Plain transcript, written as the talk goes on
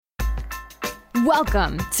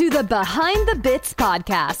Welcome to the Behind the Bits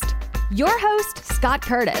podcast. Your host, Scott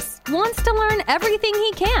Curtis, wants to learn everything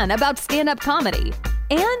he can about stand-up comedy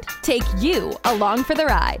and take you along for the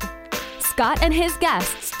ride. Scott and his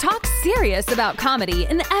guests talk serious about comedy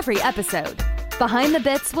in every episode. Behind the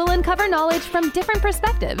Bits will uncover knowledge from different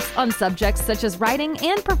perspectives on subjects such as writing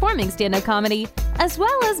and performing stand-up comedy, as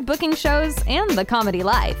well as booking shows and the comedy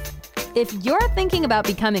life. If you're thinking about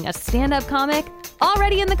becoming a stand-up comic,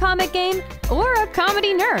 already in the comic game, or a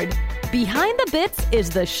comedy nerd, Behind the Bits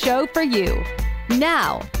is the show for you.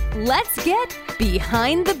 Now, let's get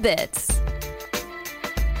Behind the Bits.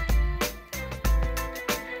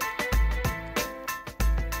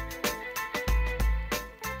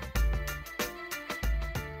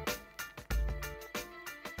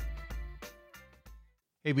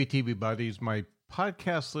 Hey, BTB buddies, my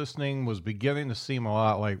podcast listening was beginning to seem a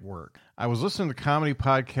lot like work. I was listening to comedy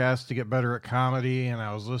podcasts to get better at comedy, and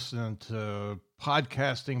I was listening to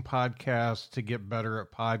podcasting podcasts to get better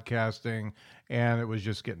at podcasting, and it was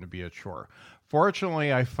just getting to be a chore.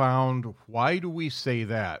 Fortunately, I found Why Do We Say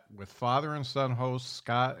That with father and son hosts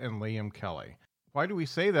Scott and Liam Kelly. Why Do We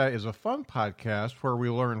Say That is a fun podcast where we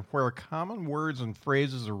learn where common words and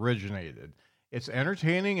phrases originated. It's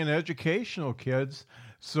entertaining and educational, kids.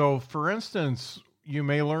 So, for instance, you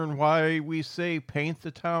may learn why we say paint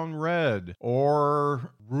the town red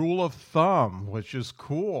or rule of thumb, which is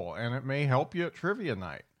cool, and it may help you at trivia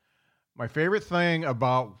night. My favorite thing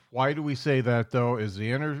about Why Do We Say That, though, is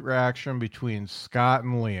the interaction between Scott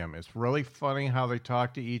and Liam. It's really funny how they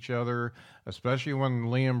talk to each other, especially when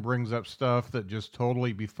Liam brings up stuff that just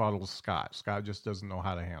totally befuddles Scott. Scott just doesn't know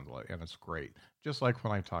how to handle it, and it's great, just like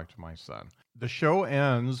when I talk to my son. The show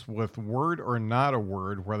ends with Word or Not a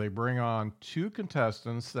Word, where they bring on two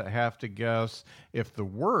contestants that have to guess if the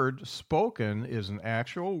word spoken is an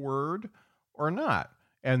actual word or not.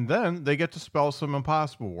 And then they get to spell some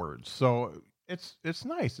impossible words. So it's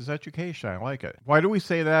nice. It's education. I like it. Why Do We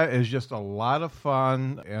Say That is just a lot of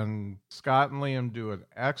fun, and Scott and Liam do an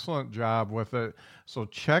excellent job with it. So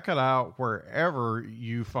check it out wherever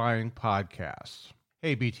you find podcasts.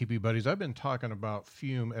 Hey, BTB buddies, I've been talking about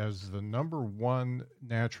Fume as the number one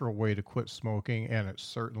natural way to quit smoking, and it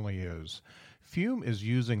certainly is. Fume is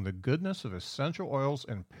using the goodness of essential oils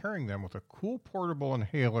and pairing them with a cool portable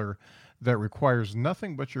inhaler that requires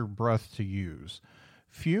nothing but your breath to use.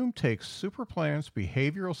 Fume takes super plants,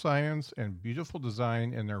 behavioral science, and beautiful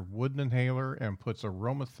design in their wooden inhaler and puts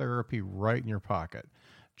aromatherapy right in your pocket.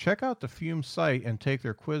 Check out the Fume site and take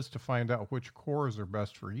their quiz to find out which cores are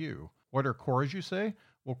best for you. What are cores, you say?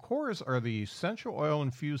 Well, cores are the essential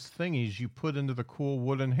oil-infused thingies you put into the cool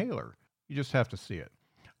wood inhaler. You just have to see it.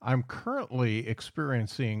 I'm currently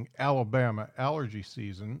experiencing Alabama allergy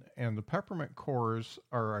season, and the peppermint cores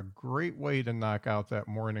are a great way to knock out that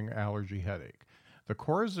morning allergy headache. The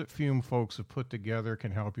cores that Fume folks have put together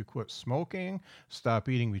can help you quit smoking, stop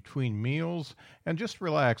eating between meals, and just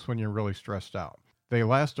relax when you're really stressed out. They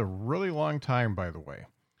last a really long time, by the way.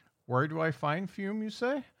 Where do I find Fume, you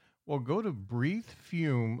say? Well, go to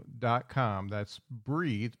breathefume.com. That's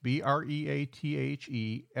breathe,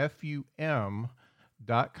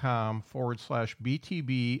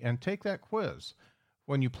 BREATHEFUM.com/BTB and take that quiz.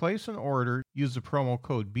 When you place an order, use the promo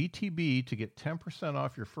code BTB to get 10%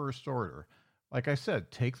 off your first order. Like I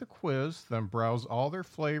said, take the quiz, then browse all their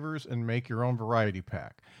flavors and make your own variety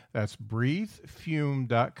pack. That's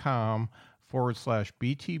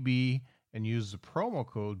breathefume.com/BTB and use the promo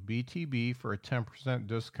code BTB for a 10%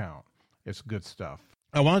 discount. It's good stuff.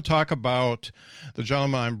 I want to talk about the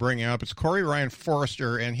gentleman I'm bringing up. It's Corey Ryan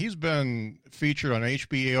Forrester, and he's been featured on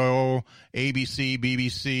HBO, ABC,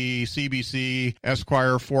 BBC, CBC,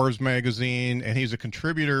 Esquire, Forbes magazine, and he's a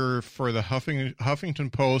contributor for the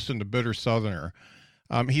Huffington Post and the Bitter Southerner.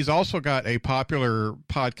 He's also got a popular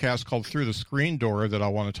podcast called Through the Screen Door that I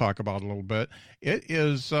want to talk about a little bit. It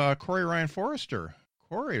is Corey Ryan Forrester.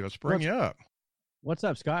 Corey, let's bring you up. What's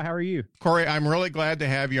up, Scott? How are you? Corey, I'm really glad to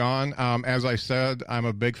have you on. As I said, I'm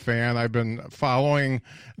a big fan. I've been following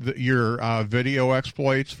your video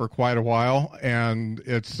exploits for quite a while, and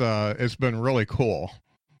it's been really cool.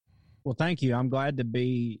 Well, thank you. I'm glad to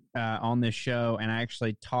be on this show and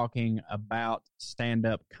actually talking about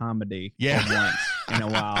stand-up comedy for once in a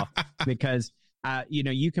while, because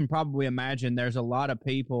you can probably imagine there's a lot of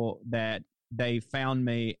people that they found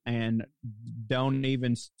me and don't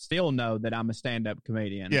even still know that I'm a stand-up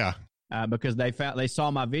comedian. Yeah. Because they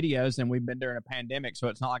saw my videos, and we've been during a pandemic, so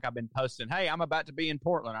it's not like I've been posting, hey, I'm about to be in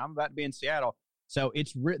Portland, I'm about to be in Seattle. So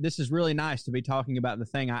this is really nice to be talking about the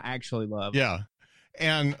thing I actually love. Yeah.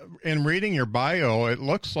 And in reading your bio, it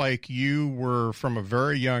looks like you were from a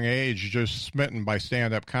very young age just smitten by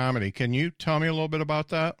stand-up comedy. Can you tell me a little bit about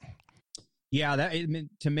that? Yeah,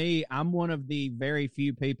 to me, I'm one of the very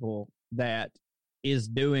few people that is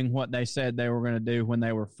doing what they said they were going to do when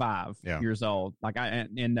they were 5 years old. Like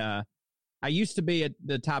I used to be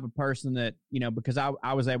the type of person that, because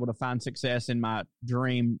I was able to find success in my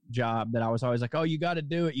dream job, that I was always like, oh, you got to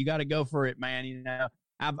do it. You got to go for it, man.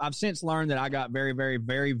 I've since learned that I got very, very,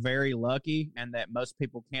 very, very lucky, and that most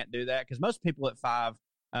people can't do that, because most people at 5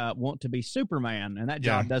 want to be Superman, and that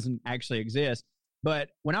job doesn't actually exist. But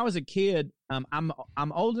when I was a kid, I'm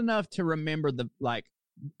old enough to remember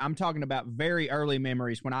I'm talking about very early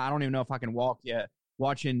memories when I don't even know if I can walk yet,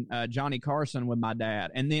 watching Johnny Carson with my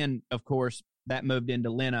dad. And then, of course, that moved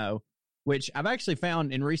into Leno, which I've actually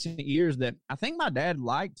found in recent years that I think my dad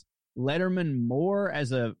liked Letterman more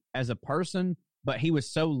as a person, but he was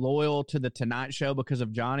so loyal to the Tonight Show because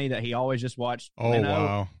of Johnny that he always just watched Leno.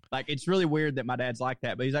 Wow. Like, it's really weird that my dad's like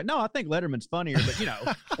that, but he's like, no, I think Letterman's funnier, but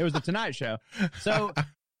it was the Tonight Show. So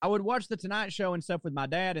I would watch the Tonight Show and stuff with my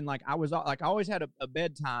dad, and I always had a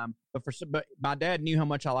bedtime, but my dad knew how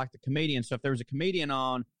much I liked the comedian. So if there was a comedian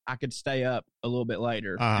on, I could stay up a little bit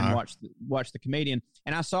later and watch the comedian.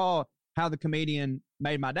 And I saw how the comedian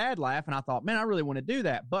made my dad laugh, and I thought, man, I really want to do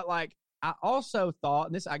that. But I also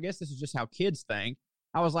thought, and I guess this is just how kids think.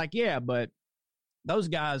 I was like, yeah, but those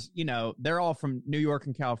guys, they're all from New York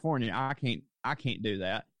and California. I can't do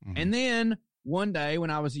that. Mm-hmm. And then one day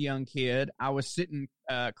when I was a young kid, I was sitting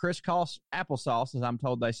crisscross applesauce, as I'm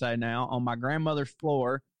told they say now, on my grandmother's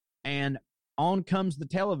floor, and on comes the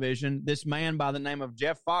television, this man by the name of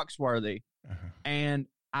Jeff Foxworthy. Uh-huh. And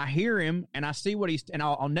I hear him, and I see what and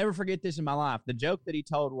I'll never forget this in my life. The joke that he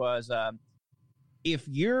told was, I'm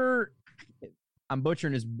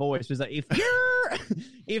butchering his voice. It was like,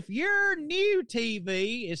 if your new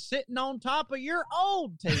TV is sitting on top of your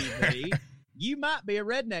old TV, you might be a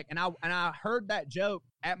redneck. And I heard that joke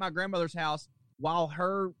at my grandmother's house while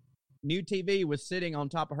her new TV was sitting on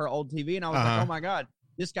top of her old TV. And I was like, oh my God,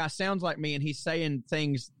 this guy sounds like me. And he's saying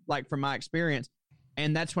things like from my experience.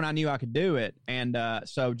 And that's when I knew I could do it. And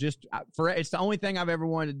so it's the only thing I've ever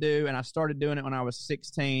wanted to do. And I started doing it when I was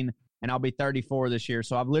 16. And I'll be 34 this year.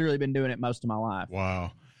 So I've literally been doing it most of my life.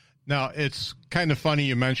 Wow. Now, it's kind of funny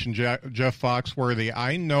you mentioned Jeff Foxworthy.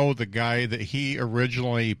 I know the guy that he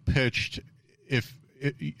originally pitched,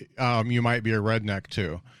 you might be a redneck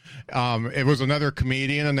too. It was another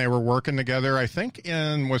comedian, and they were working together, I think,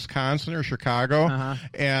 in Wisconsin or Chicago. Uh-huh.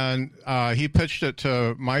 And he pitched it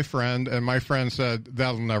to my friend, and my friend said,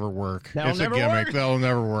 that'll never work. It's a gimmick. That'll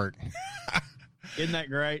never work. Isn't that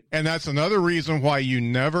great? And that's another reason why you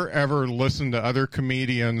never, ever listen to other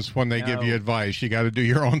comedians when they give you advice. You got to do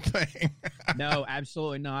your own thing. No,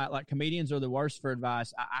 absolutely not. Like, comedians are the worst for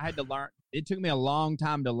advice. I had to learn. It took me a long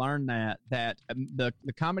time to learn that the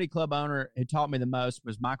comedy club owner who taught me the most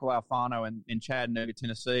was Michael Alfano in Chattanooga,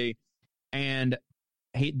 Tennessee. And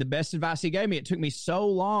the best advice he gave me, it took me so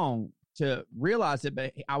long to realize it,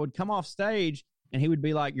 but I would come off stage and he would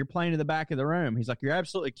be like, you're playing to the back of the room. He's like, you're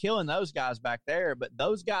absolutely killing those guys back there, but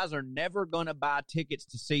those guys are never going to buy tickets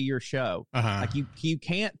to see your show. Uh-huh. Like, you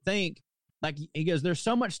can't think, like, he goes, there's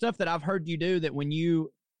so much stuff that I've heard you do that when you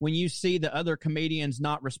see the other comedians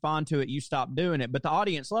not respond to it, you stop doing it. But the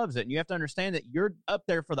audience loves it. And you have to understand that you're up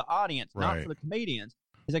there for the audience, not for the comedians.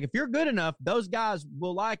 He's like, if you're good enough, those guys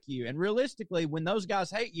will like you. And realistically, when those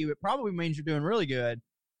guys hate you, it probably means you're doing really good.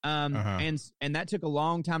 And that took a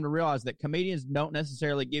long time to realize that comedians don't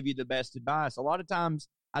necessarily give you the best advice. A lot of times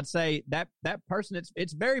I'd say that person,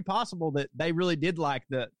 it's very possible that they really did like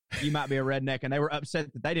you might be a redneck, and they were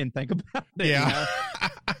upset that they didn't think about it. Yeah.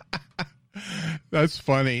 That's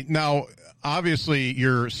funny. Now, obviously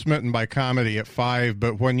you're smitten by comedy at 5,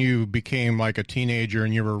 but when you became like a teenager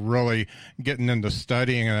and you were really getting into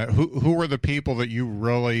studying it, who were the people that you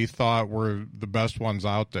really thought were the best ones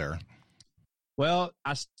out there? Well,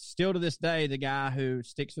 I still to this day, the guy who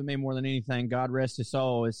sticks with me more than anything, God rest his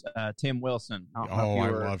soul, is Tim Wilson. I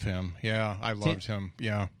love him. Yeah, I loved him.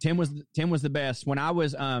 Yeah, Tim was the best. When I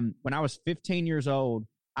was 15 years old,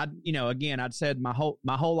 I'd said my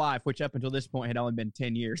whole life, which up until this point had only been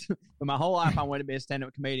 10 years, but my whole life I wanted to be a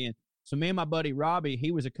stand-up comedian. So me and my buddy Robbie,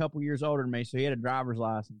 he was a couple years older than me, so he had a driver's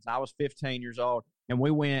license. I was 15 years old, and we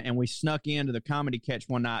went and we snuck into the Comedy Catch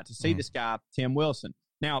one night to see this guy, Tim Wilson.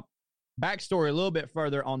 Now, backstory a little bit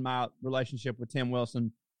further on my relationship with Tim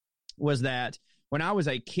Wilson was that when I was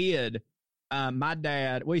a kid, my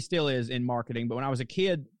dad, he still is in marketing, but when I was a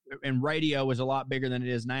kid and radio was a lot bigger than it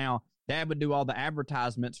is now, Dad would do all the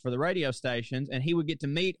advertisements for the radio stations, and he would get to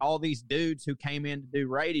meet all these dudes who came in to do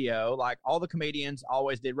radio. Like, all the comedians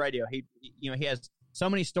always did radio. He has so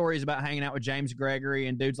many stories about hanging out with James Gregory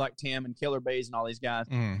and dudes like Tim and Killer Bees and all these guys.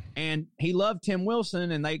 And he loved Tim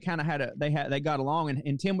Wilson, and they kind of they got along,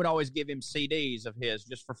 and Tim would always give him CDs of his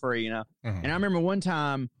just for free, And I remember one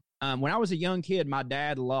time when I was a young kid, my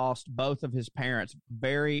dad lost both of his parents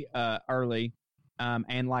very early.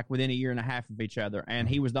 And like within a year and a half of each other. And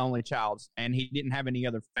he was the only child, and he didn't have any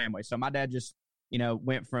other family. So my dad just,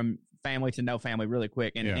 went from family to no family really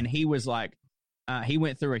quick. And he was like, he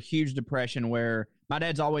went through a huge depression where my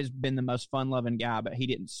dad's always been the most fun loving guy, but he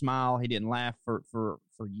didn't smile. He didn't laugh for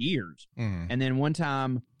years. And then one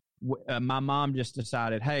time my mom just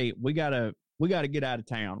decided, hey, we gotta get out of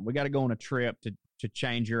town. We got to go on a trip to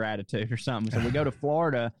change your attitude or something. So we go to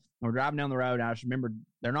Florida. We're driving down the road, and I just remember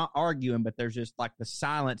they're not arguing, but there's just like the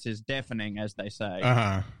silence is deafening, as they say.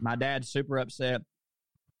 My dad's super upset,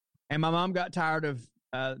 and my mom got tired of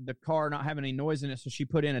the car not having any noise in it, so she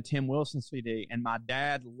put in a Tim Wilson CD, and my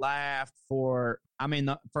dad laughed for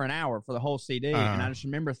an hour for the whole CD, and I just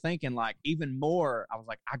remember thinking, like, even more, I was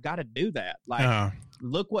like, I got to do that. Like,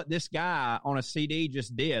 look what this guy on a CD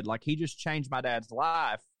just did. Like, he just changed my dad's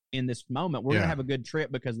life in this moment. We're going to have a good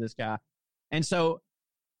trip because of this guy. And so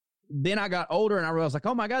then I got older, and I realized, like,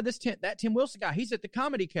 oh my God, that Tim Wilson guy, he's at the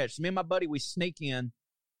Comedy Catch. So me and my buddy, we sneak in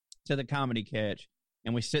to the Comedy Catch,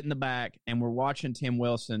 and we sit in the back, and we're watching Tim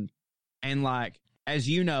Wilson. And like, as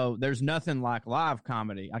you know, there's nothing like live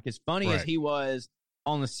comedy. Like, as funny as he was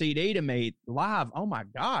on the CD to me, live, oh my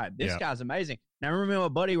God, this guy's amazing. And I remember my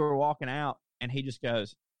buddy, we were walking out, and he just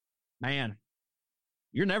goes, man,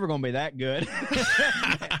 you're never going to be that good.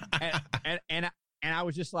 and I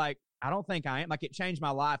was just like, I don't think I am. Like, it changed my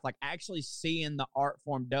life. Like, actually seeing the art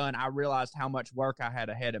form done, I realized how much work I had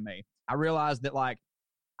ahead of me. I realized that, like,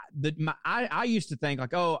 I used to think,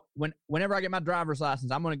 like, oh, whenever I get my driver's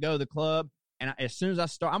license, I'm going to go to the club, and as soon as I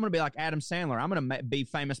start, I'm going to be like Adam Sandler. I'm going to be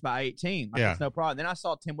famous by 18. Like, it's no problem. Then I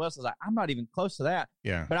saw Tim Wilson. I was like, I'm not even close to that.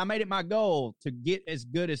 Yeah. But I made it my goal to get as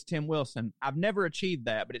good as Tim Wilson. I've never achieved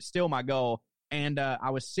that, but it's still my goal. And I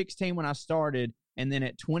was 16 when I started, and then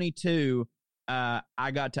at 22,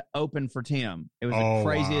 I got to open for Tim. It was the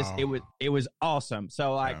craziest. Wow. It was awesome.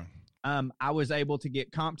 So like, I was able to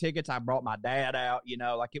get comp tickets. I brought my dad out,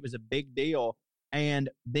 like, it was a big deal. And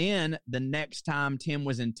then the next time Tim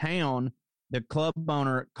was in town, the club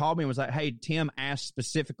owner called me and was like, hey, Tim asked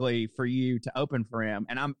specifically for you to open for him.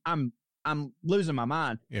 And I'm losing my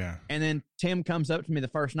mind. Yeah. And then Tim comes up to me the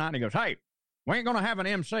first night and he goes, hey, we ain't going to have an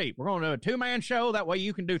MC. We're going to do a 2-man show. That way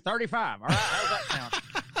you can do 35. All right. How's that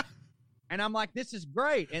sound? And I'm like, this is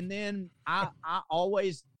great. And then I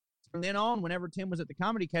always, from then on, whenever Tim was at the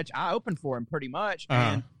Comedy Catch, I opened for him pretty much.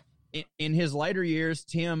 And in his later years,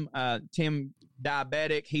 Tim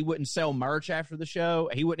diabetic, he wouldn't sell merch after the show.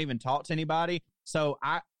 He wouldn't even talk to anybody.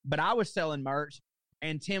 But I was selling merch,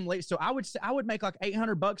 and Tim Lee. So I would make like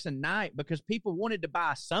 $800 a night because people wanted to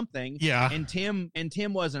buy something. Yeah. And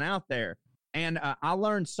Tim wasn't out there. And I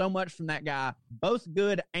learned so much from that guy, both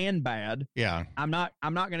good and bad. Yeah. I'm not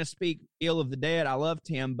going to speak ill of the dead. I love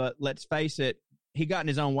Tim, but let's face it, he got in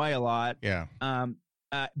his own way a lot. Yeah.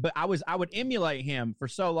 But I would emulate him for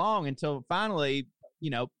so long until finally,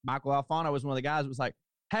 Michael Alfano was one of the guys that was like,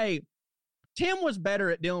 hey, Tim was better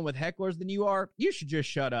at dealing with hecklers than you are. You should just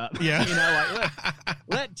shut up. Yeah.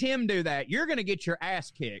 Let Tim do that. You're going to get your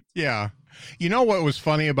ass kicked. Yeah. What was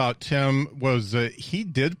funny about Tim was that he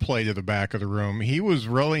did play to the back of the room. He was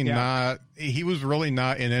really not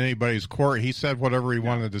in anybody's court. He said whatever he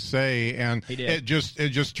wanted to say, and it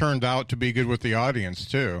just turned out to be good with the audience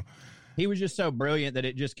too. He was just so brilliant that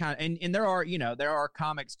it just kind of, and there are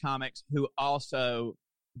comics who also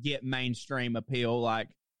get mainstream appeal, like,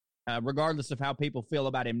 regardless of how people feel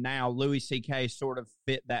about him now, Louis C.K. sort of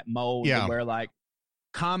fit that mold where, like,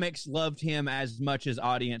 comics loved him as much as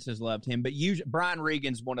audiences loved him. But Brian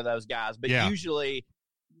Regan's one of those guys. But usually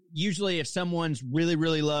if someone's really,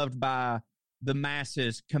 really loved by the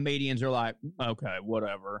masses, comedians are like, okay,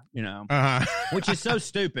 whatever, which is so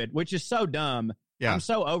stupid, which is so dumb. Yeah. I'm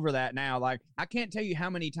so over that now. Like, I can't tell you how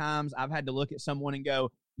many times I've had to look at someone and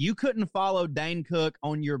go, you couldn't follow Dane Cook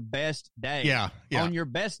on your best day. Yeah. On your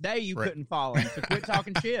best day, you couldn't follow him. So quit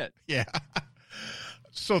talking shit. Yeah.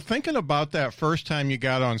 So thinking about that first time you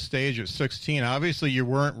got on stage at 16, obviously you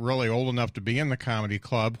weren't really old enough to be in the comedy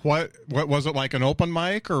club. What was it, like an open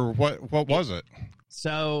mic, or what was it?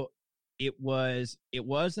 So it was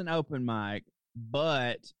an open mic,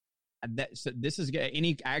 but this is,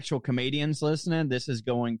 any actual comedians listening, this is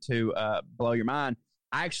going to blow your mind.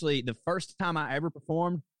 Actually, the first time I ever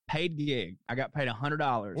performed, paid gig. I got paid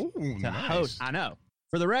 $100 to nice. host. I know.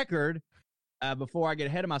 For the record, before I get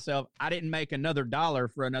ahead of myself, I didn't make another dollar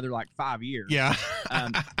for another like 5 years. Yeah.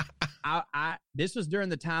 This was during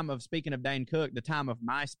the time of, speaking of Dane Cook, the time of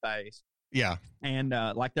MySpace. Yeah. And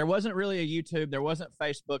like there wasn't really a YouTube, there wasn't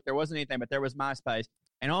Facebook, there wasn't anything, but there was MySpace.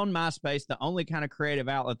 And on MySpace, the only kind of creative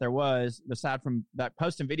outlet there was, aside from that,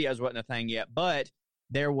 posting videos wasn't a thing yet, but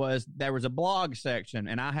there was a blog section,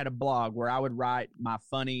 and I had a blog where I would write my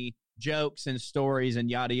funny jokes and stories and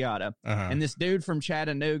yada yada. And this dude from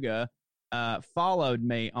Chattanooga followed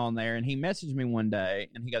me on there, and he messaged me one day,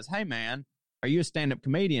 and he goes, "Hey man, are you a stand-up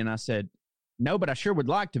comedian?" I said, "No, but I sure would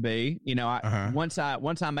like to be. You know, once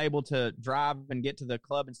I'm able to drive and get to the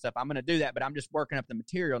club and stuff, I'm going to do that. But I'm just working up the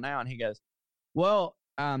material now." And he goes, "Well,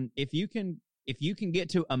 if you can get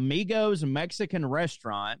to Amigos Mexican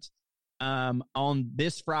Restaurant on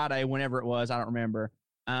this Friday, whenever it was, I don't remember,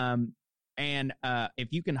 and if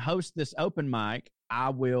you can host this open mic,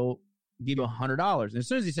 I will give you $100." And as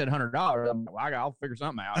soon as he said $100, I'm like, I'll figure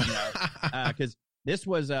something out, you know, because this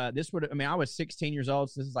would, I mean, I was 16 years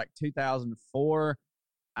old, so this is like 2004.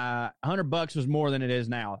 $100 was more than it is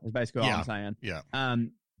now, is basically all I'm saying. Yeah.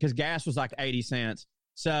 Because gas was like 80 cents.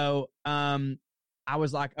 So I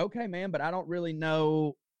was like, okay, man, but I don't really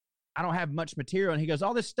know. I don't have much material. And he goes,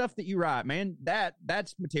 "All this stuff that you write, man,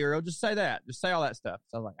 that's material. Just say that. Just say all that stuff."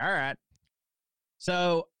 So I was like, all right.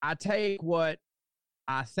 So I take what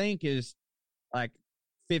I think is like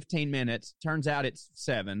 15 minutes. Turns out it's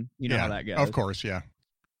 7. You know how that goes. Of course, yeah.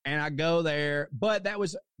 And I go there, but that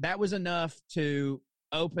was enough to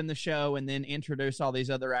open the show and then introduce all these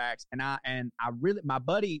other acts. And I really, my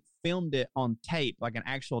buddy filmed it on tape, like an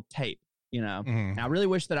actual tape, you know. And I really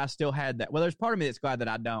wish that I still had that. Well, there's part of me that's glad that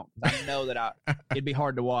I don't, because I know that it'd be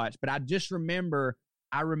hard to watch. But I just remember,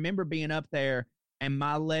 being up there and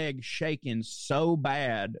my leg shaking so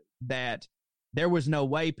bad that there was no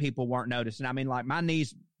way people weren't noticing. I mean, like my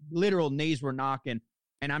literal knees were knocking,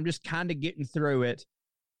 and I'm just kind of getting through it.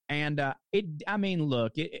 And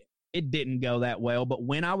it didn't go that well. But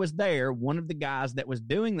when I was there, one of the guys that was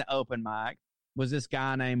doing the open mic was this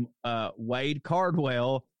guy named Wade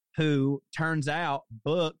Cardwell, who turns out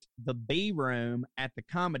booked the B Room at the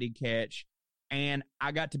Comedy Catch. And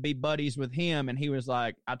I got to be buddies with him. And he was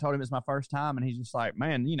like, I told him it's my first time. And he's just like,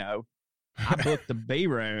 "Man, you know, I booked the B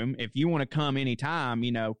Room. If you want to come anytime,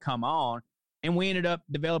 you know, come on." And we ended up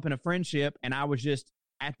developing a friendship. And I was just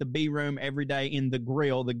at the B Room every day in the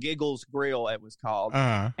grill, the Giggles Grill, it was called.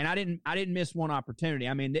 And I didn't miss one opportunity.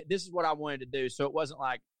 I mean, this is what I wanted to do. So it wasn't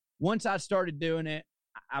like, once I started doing it,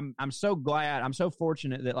 I'm so glad, I'm so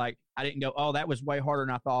fortunate that like I didn't go, "Oh, that was way harder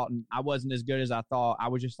than I thought, and I wasn't as good as I thought." I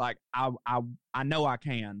was just like, I know I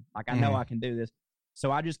can. Like, I know I can do this.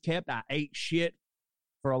 So I just I ate shit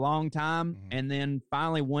for a long time. And then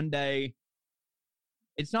finally one day,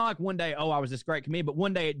 it's not like one day, oh, I was this great comedian, but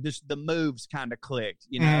one day the moves kind of clicked,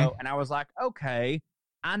 you know? And I was like, okay,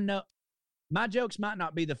 I know my jokes might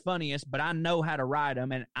not be the funniest, but I know how to write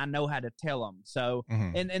them and I know how to tell them. So,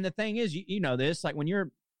 and the thing is, you know this, like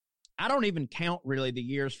I don't even count really the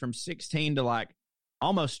years from 16 to like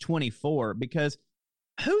almost 24, because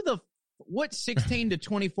what 16 to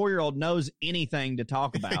 24-year-old knows anything to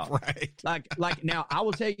talk about? Right. Like now I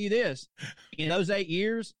will tell you this, in those 8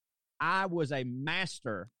 years, I was a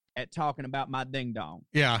master at talking about my ding dong.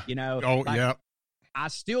 Yeah. You know? Oh, like, yeah.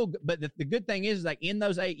 But the good thing is, like, in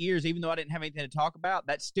those 8 years, even though I didn't have anything to talk about,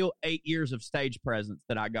 that's still 8 years of stage presence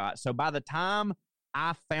that I got. So by the time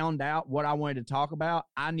I found out what I wanted to talk about,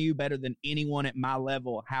 I knew better than anyone at my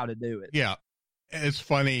level how to do it. Yeah. It's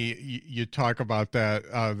funny you talk about that,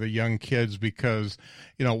 the young kids, because,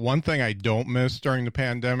 you know, one thing I don't miss during the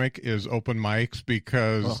pandemic is open mics,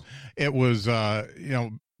 because it was, you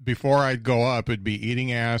know, before I'd go up, it'd be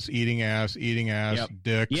eating ass,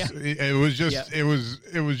 dicks. Yeah. It was just, it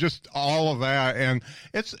was just all of that. And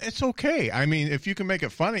it's okay. I mean, if you can make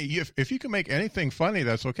it funny, if you can make anything funny,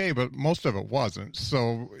 that's okay. But most of it wasn't.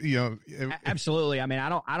 So, you know, absolutely. I mean, I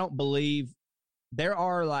don't believe there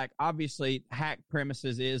are, like, obviously hack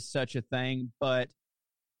premises is such a thing, but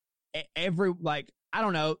I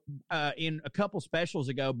don't know, in a couple specials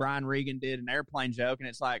ago, Brian Regan did an airplane joke, and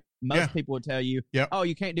it's like, most people would tell you, oh,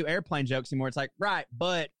 you can't do airplane jokes anymore. It's like, right,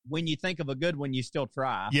 but when you think of a good one, you still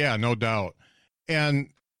try. Yeah, no doubt. And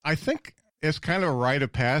I think it's kind of a rite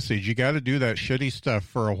of passage. You got to do that shitty stuff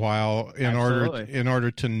for a while in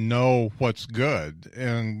order to know what's good.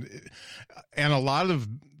 And a lot of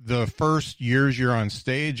the first years you're on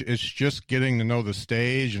stage, it's just getting to know the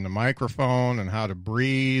stage and the microphone and how to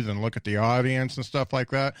breathe and look at the audience and stuff like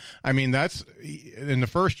that. I mean, that's in the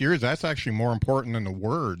first years, that's actually more important than the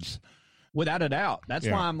words. Without a doubt. That's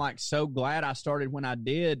Yeah. why I'm like so glad I started when I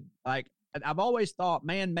did. Like, I've always thought,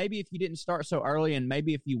 man, maybe if you didn't start so early and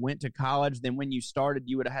maybe if you went to college, then when you started,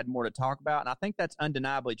 you would have had more to talk about. And I think that's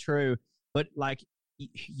undeniably true. But like,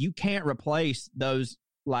 you can't replace those.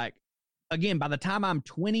 Like, again, by the time I'm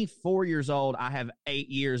 24 years old, I have 8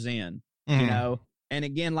 years in, you know? And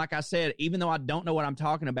again, like I said, even though I don't know what I'm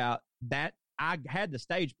talking about, that I had the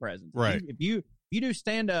stage presence. Right. If you do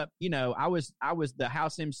stand up, you know, I was the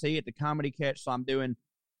house MC at the Comedy Catch. So I'm doing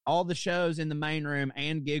all the shows in the main room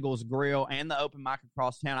and Giggles Grill and the open mic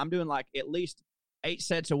across town. I'm doing like at least 8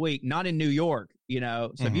 sets a week, not in New York, you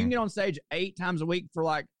know? So if you can get on stage 8 times a week for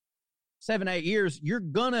like 7, 8 years, you're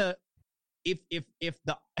gonna, if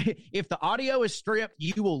the audio is stripped,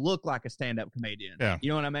 you will look like a stand-up comedian. Yeah. You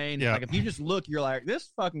know what I mean? Yeah. Like if you just look, you're like,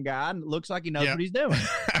 this fucking guy looks like he knows what he's doing.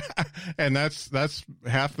 And that's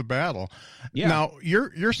half the battle. Yeah. Now,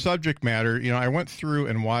 your subject matter, you know, I went through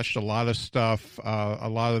and watched a lot of stuff, a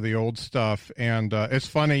lot of the old stuff, and it's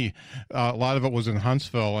funny, a lot of it was in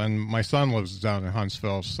Huntsville, and my son lives down in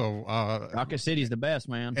Huntsville, so Rocket City's the best,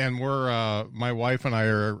 man. and we're my wife and I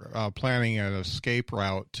are planning an escape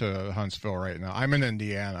route to Huntsville right now. I'm in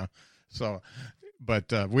Indiana, so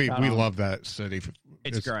but we love that city.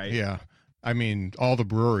 It's great. Yeah. I mean, all the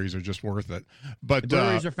breweries are just worth it. But the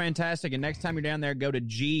breweries are fantastic, and next time you're down there, go to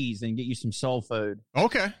G's and get you some soul food.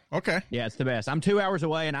 Okay. Yeah, it's the best. I'm 2 hours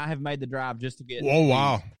away, and I have made the drive just to get. Oh,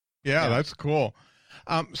 wow. Yeah, that's cool.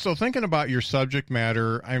 So thinking about your subject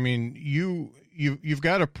matter, I mean, you've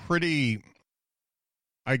got a pretty,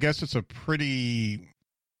 I guess it's a pretty,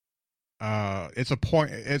 it's a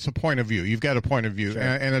point of view. You've got a point of view, Sure.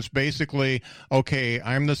 and it's basically, okay,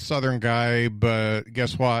 I'm the Southern guy, but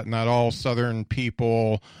guess what? Not all Southern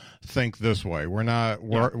people think this way. We're not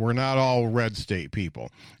all red state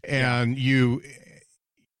people. And you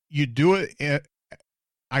do it.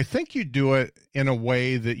 I think you do it in a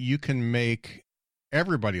way that you can make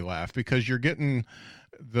everybody laugh, because you're getting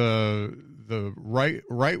the right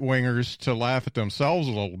wingers to laugh at themselves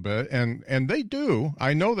a little bit, and they do.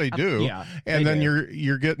 I know they do. And then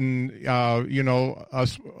you're getting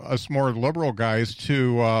us more liberal guys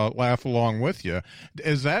to laugh along with you.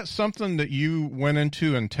 Is that something that you went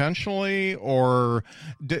into intentionally, or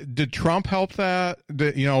did Trump help that?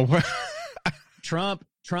 Trump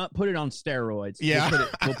put it on steroids. Yeah.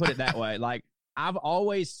 We'll put it that way. Like, I've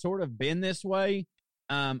always sort of been this way.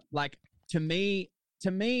 Like, to me,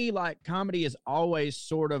 like, comedy is always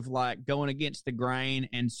sort of like going against the grain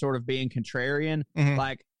and sort of being contrarian. Mm-hmm.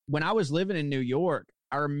 Like, when I was living in New York,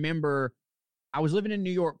 I remember I was living in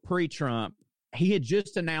New York pre-Trump. He had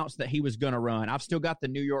just announced that he was going to run. I've still got the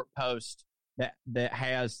New York Post that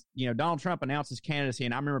has, you know, Donald Trump announced his candidacy,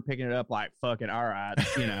 and I remember picking it up like, fuck it, all right,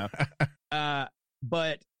 you know.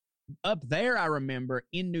 But up there, I remember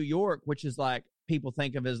in New York, which is like, people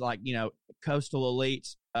think of as like, you know, coastal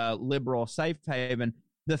elites, liberal safe haven.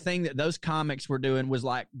 The thing that those comics were doing was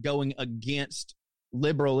like going against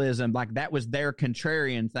liberalism. Like, that was their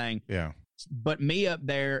contrarian thing. Yeah. But me up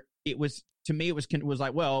there, it was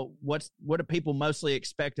like, well, what do people mostly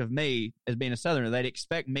expect of me as being a Southerner? They'd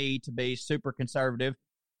expect me to be super conservative.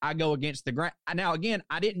 I go against the grain. Now, again,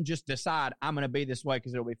 I didn't just decide I'm going to be this way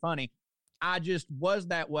because it'll be funny. I just was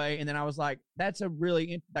that way. And then I was like, that's a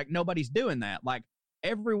really, like, nobody's doing that. Like,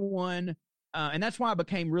 everyone, and that's why I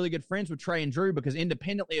became really good friends with Trey and Drew, because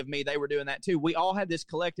independently of me, they were doing that too. We all had this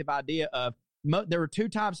collective idea of, there were 2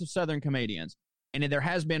 types of Southern comedians, and there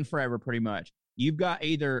has been forever pretty much. You've got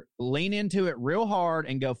either lean into it real hard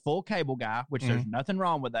and go full cable guy, which there's nothing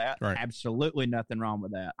wrong with that. Right. Absolutely nothing wrong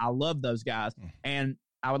with that. I love those guys. And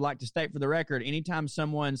I would like to state for the record, anytime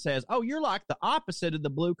someone says, oh, you're like the opposite of the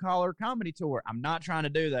blue collar comedy tour, I'm not trying to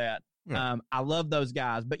do that. Yeah. I love those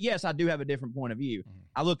guys. But yes, I do have a different point of view.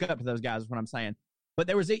 I look up to those guys is what I'm saying. But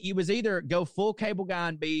you was either go full cable guy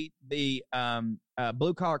and be the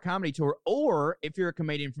blue collar comedy tour, or if you're a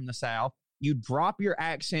comedian from the South, you drop your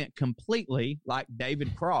accent completely like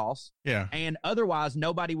David Cross. Yeah. And otherwise,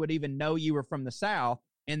 nobody would even know you were from the South.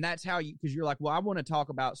 And that's how because you're like, well, I want to talk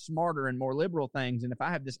about smarter and more liberal things. And if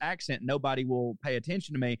I have this accent, nobody will pay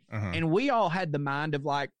attention to me. And we all had the mind of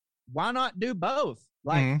like, why not do both?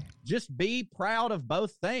 Like, just be proud of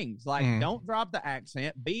both things. Like, don't drop the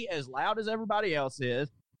accent, be as loud as everybody else is,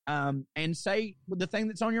 and say the thing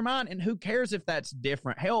that's on your mind. And who cares if that's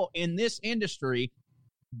different? Hell, in this industry,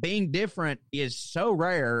 being different is so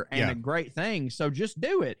rare and a great thing. So just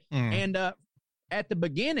do it. And at the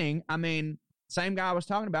beginning, I mean, same guy I was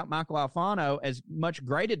talking about, Michael Alfano, as much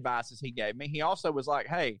great advice as he gave me, he also was like,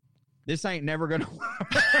 hey, this ain't never going to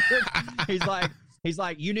work. He's like, He's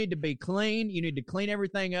like, you need to be clean. You need to clean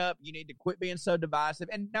everything up. You need to quit being so divisive.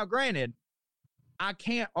 And now, granted, I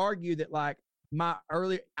can't argue that like my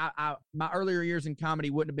earlier years in comedy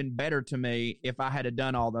wouldn't have been better to me if I had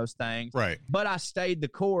done all those things. Right. But I stayed the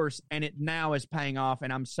course, and it now is paying off.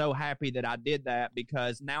 And I'm so happy that I did that,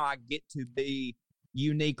 because now I get to be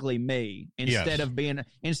uniquely me instead of being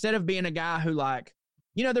a guy who, like,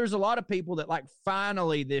 you know, there's a lot of people that like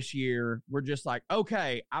finally this year were just like,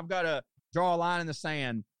 okay, I've got to draw a line in the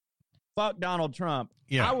sand. Fuck Donald Trump.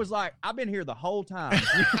 Yeah. I was like, I've been here the whole time.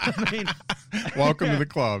 You know what I mean? Welcome to the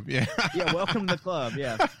club. Yeah. Yeah. Welcome to the club.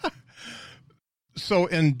 Yeah. So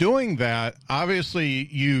in doing that, obviously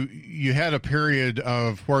you had a period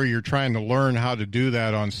of where you're trying to learn how to do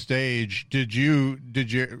that on stage. Did you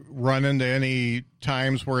run into any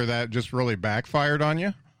times where that just really backfired on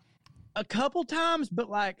you? A couple times, but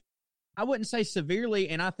like, I wouldn't say severely,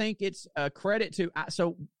 and I think it's a credit to.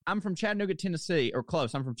 So I'm from Chattanooga, Tennessee, or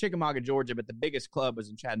close. I'm from Chickamauga, Georgia, but the biggest club was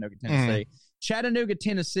in Chattanooga, Tennessee. Chattanooga,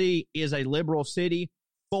 Tennessee is a liberal city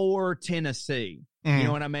for Tennessee. You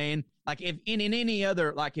know what I mean? Like if in any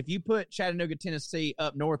other, like if you put Chattanooga, Tennessee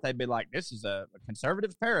up north, they'd be like, this is a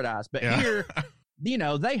conservative paradise. But here, you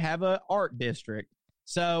know, they have a art district.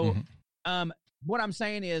 So what I'm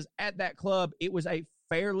saying is, at that club, it was a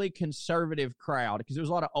fairly conservative crowd because there was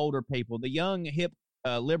a lot of older people. The young, hip,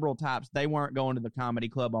 liberal types, they weren't going to the comedy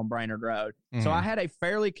club on Brainerd Road. So I had a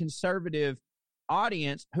fairly conservative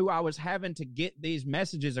audience who I was having to get these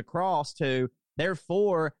messages across to.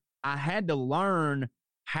 Therefore, I had to learn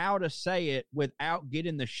how to say it without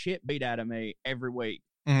getting the shit beat out of me every week.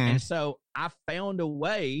 And so I found a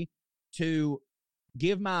way to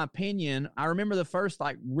give my opinion. I remember the first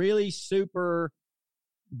like really super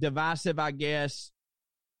divisive, I guess,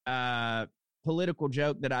 political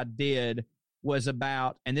joke that I did was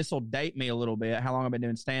about, and this will date me a little bit, how long I've been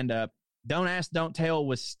doing stand-up. Don't ask, don't tell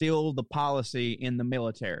was still the policy in the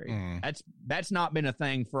military. That's not been a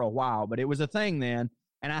thing for a while, but it was a thing then.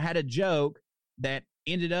 And I had a joke that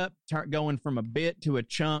ended up going from a bit to a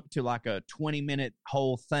chunk to like a 20-minute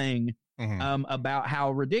whole thing about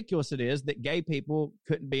how ridiculous it is that gay people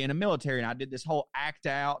couldn't be in a military. And I did this whole act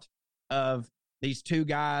out of these two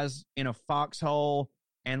guys in a foxhole,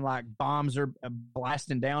 and like bombs are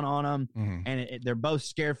blasting down on them, and they're both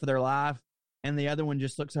scared for their life. And the other one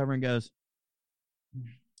just looks over and goes,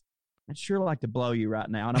 I'd sure like to blow you right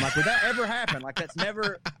now. And I'm like, would that ever happen? Like, that's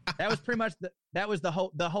never, that was pretty much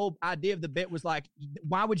the whole idea of the bit was like,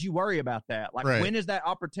 why would you worry about that? Like, when is that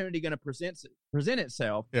opportunity going to present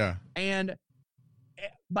itself? Yeah. And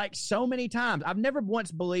like so many times, I've never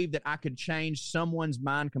once believed that I could change someone's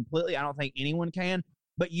mind completely. I don't think anyone can,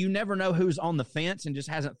 but you never know who's on the fence and just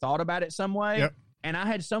hasn't thought about it some way. Yep. And I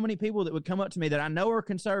had so many people that would come up to me that I know are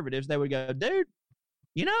conservatives. They would go, dude,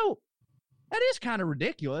 you know, that is kind of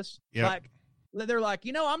ridiculous. Yep. Like, they're like,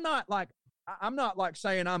 you know, I'm not like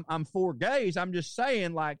saying I'm for gays. I'm just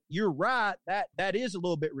saying, like, you're right. That is a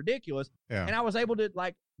little bit ridiculous. Yeah. And I was able to,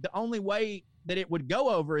 like, the only way that it would go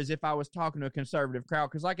over is if I was talking to a conservative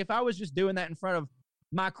crowd. Cause like, if I was just doing that in front of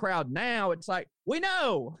my crowd now, it's like, we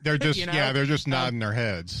know. They're just, you know? they're just nodding their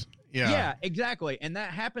heads. Yeah, exactly. And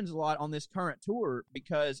that happens a lot on this current tour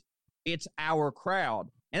because it's our crowd.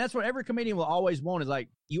 And that's what every comedian will always want, is like,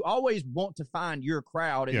 you always want to find your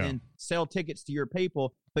crowd and then sell tickets to your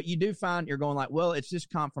people. But you do find you're going like, well, it's just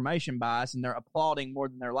confirmation bias and they're applauding more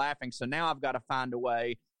than they're laughing. So now I've got to find a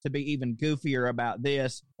way to be even goofier about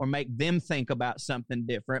this or make them think about something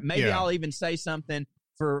different. Maybe I'll even say something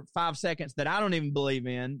for 5 seconds that I don't even believe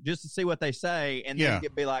in just to see what they say. And then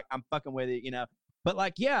be like, I'm fucking with it, you know. But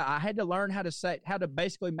like, I had to learn how to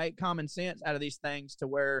basically make common sense out of these things to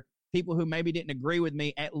where people who maybe didn't agree with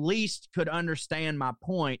me at least could understand my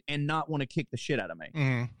point and not want to kick the shit out of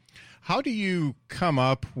me. How do you come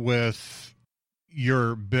up with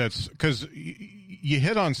your bits? Because you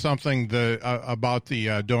hit on something about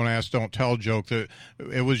the don't ask, don't tell joke, that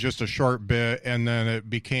it was just a short bit and then it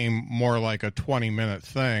became more like a 20-minute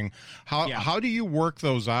thing. How do you work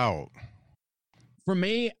those out? For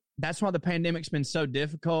me, that's why the pandemic's been so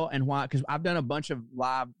difficult, and why, because I've done a bunch of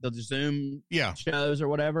the Zoom shows or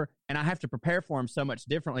whatever, and I have to prepare for them so much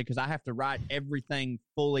differently because I have to write everything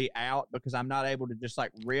fully out because I'm not able to just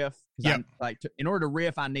like riff. I'm like, in order to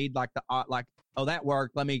riff, I need like oh, that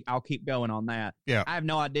worked. I'll keep going on that. Yeah. I have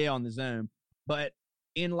no idea on the Zoom, but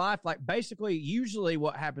in life, like basically, usually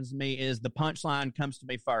what happens to me is the punchline comes to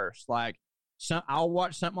me first. Like, I'll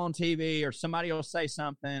watch something on TV or somebody will say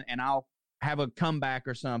something, and I'll have a comeback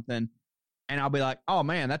or something, and I'll be like, oh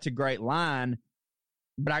man, that's a great line.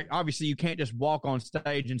 But obviously you can't just walk on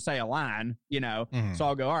stage and say a line, you know? So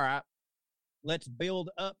I'll go, all right, let's build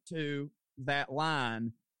up to that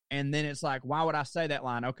line. And then it's like, why would I say that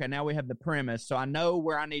line? Okay, now we have the premise. So I know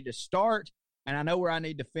where I need to start and I know where I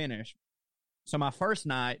need to finish. So my first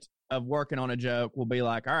night of working on a joke will be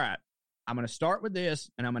like, all right, I'm going to start with this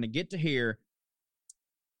and I'm going to get to here.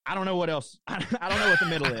 I don't know what else. I don't know what the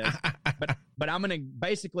middle is, but I'm going to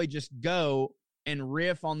basically just go and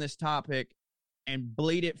riff on this topic and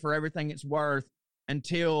bleed it for everything it's worth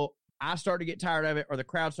until I start to get tired of it or the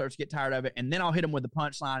crowd starts to get tired of it. And then I'll hit them with the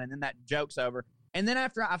punchline and then that joke's over. And then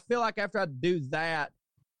after I do that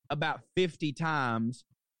about 50 times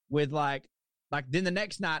with like then the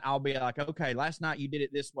next night I'll be like, okay, last night you did it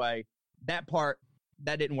this way. That part,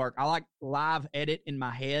 that didn't work. I like live edit in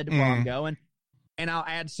my head while I'm going and I'll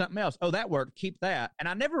add something else. Oh, that worked. Keep that. And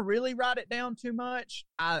I never really write it down too much.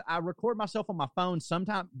 I record myself on my phone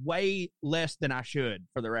sometimes way less than I should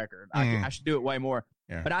for the record. I should do it way more.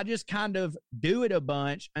 Yeah. But I just kind of do it a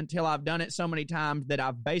bunch until I've done it so many times that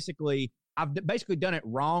I've basically done it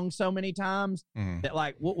wrong so many times that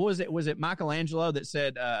like, what was it? Was it Michelangelo that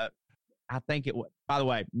said, I think it was, by the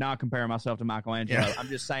way, not comparing myself to Michelangelo. Yeah. I'm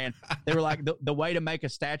just saying they were like, the way to make a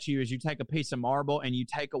statue is you take a piece of marble and you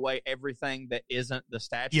take away everything that isn't the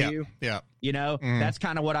statue. Yeah. You know, that's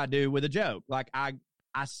kind of what I do with a joke. Like I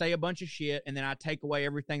say a bunch of shit and then I take away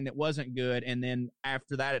everything that wasn't good. And then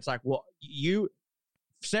after that, it's like, well,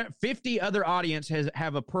 50 other audience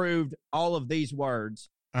have approved all of these words.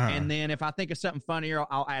 And then if I think of something funnier,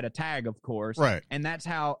 I'll add a tag, of course. Right. And that's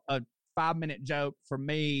how a 5-minute joke for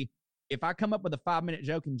me, if I come up with a 5-minute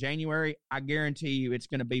joke in January, I guarantee you it's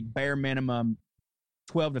going to be bare minimum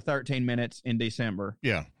 12 to 13 minutes in December.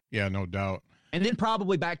 Yeah. Yeah, no doubt. And then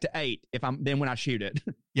probably back to 8 when I shoot it.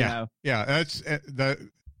 Yeah. You know? Yeah.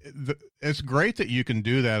 It's great that you can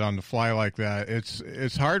do that on the fly like that.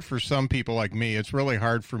 It's hard for some people like me. It's really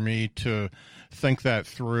hard for me to think that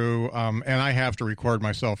through. And I have to record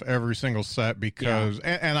myself every single set because,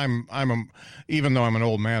 and even though I'm an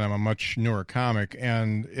old man, I'm a much newer comic,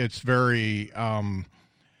 and it's very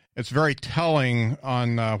telling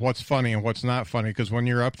on what's funny and what's not funny. Because when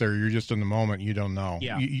you're up there, you're just in the moment. You don't know.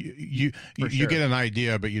 Yeah. You get an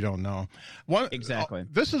idea, but you don't know. Exactly.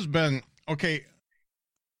 This has been okay.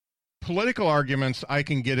 Political arguments I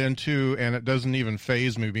can get into, and it doesn't even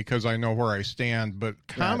faze me because I know where I stand, but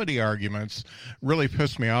comedy arguments really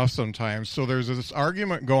piss me off sometimes. So there's this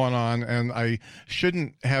argument going on, and I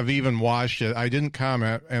shouldn't have even watched it. I didn't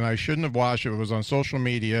comment, and I shouldn't have watched it. It was on social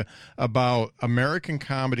media about American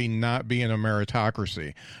comedy not being a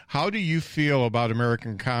meritocracy. How do you feel about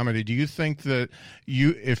American comedy? Do you think that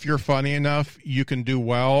if you're funny enough, you can do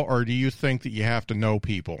well, or do you think that you have to know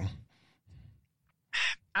people?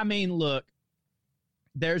 I mean, look,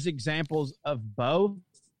 there's examples of both.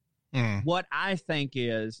 What I think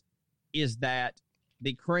is that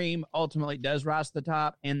the cream ultimately does rise to the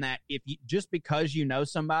top, and that just because you know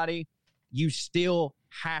somebody, you still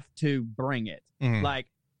have to bring it. Like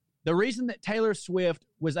the reason that Taylor Swift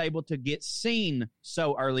was able to get seen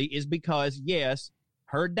so early is because, yes,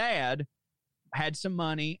 her dad had some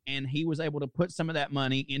money and he was able to put some of that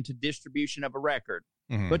money into distribution of a record.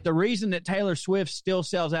 But the reason that Taylor Swift still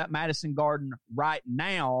sells out Madison Garden right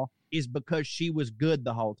now is because she was good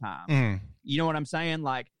the whole time. You know what I'm saying?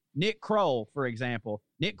 Like Nick Kroll, for example.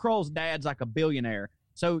 Nick Kroll's dad's like a billionaire.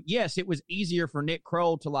 So, yes, it was easier for Nick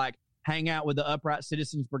Kroll to like hang out with the Upright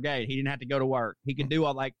Citizens Brigade. He didn't have to go to work. He could do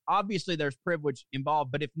all obviously there's privilege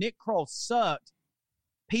involved. But if Nick Kroll sucked,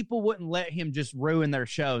 people wouldn't let him just ruin their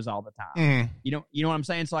shows all the time. You know what I'm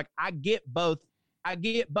saying? So like I get both.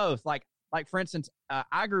 Like, for instance,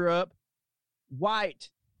 I grew up white,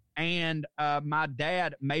 and my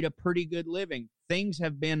dad made a pretty good living. Things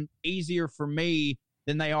have been easier for me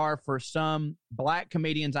than they are for some black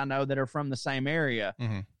comedians I know that are from the same area.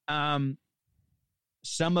 Some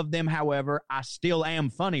of them, however, I still am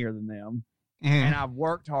funnier than them, and I've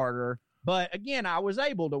worked harder. But, again, I was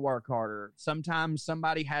able to work harder. Sometimes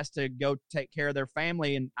somebody has to go take care of their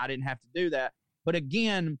family, and I didn't have to do that. But,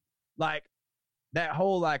 again, like, that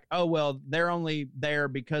whole like, oh, well, they're only there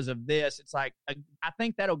because of this. It's like, I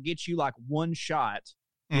think that'll get you like one shot,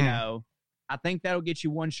 you know, I think that'll get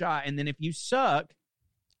you one shot. And then if you suck,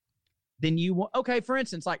 then for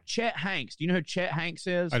instance, like Chet Hanks. Do you know who Chet Hanks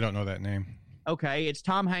is? I don't know that name. Okay. It's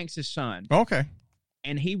Tom Hanks' son. Okay.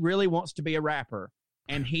 And he really wants to be a rapper,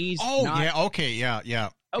 and he's yeah.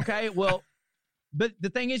 Okay. Well, but the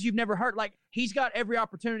thing is, you've never heard, like, he's got every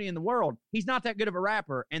opportunity in the world. He's not that good of a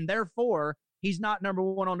rapper, and therefore he's not number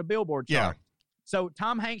one on the Billboard chart. Yeah. So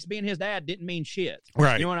Tom Hanks being his dad didn't mean shit.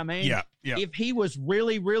 Right. You know what I mean? Yeah. If he was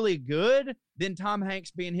really, really good, then Tom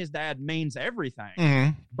Hanks being his dad means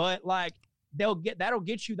everything. But like that'll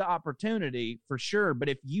get you the opportunity for sure. But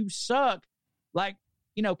if you suck, Like,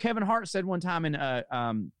 Kevin Hart said one time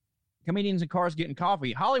in Comedians in Cars Getting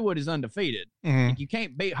Coffee, Hollywood is undefeated. Mm-hmm. Like, you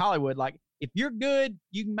can't beat Hollywood. Like, if you're good,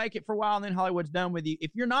 you can make it for a while and then Hollywood's done with you.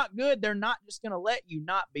 If you're not good, they're not just going to let you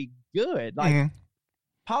not be good. Like,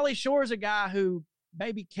 Pauly Shore's a guy who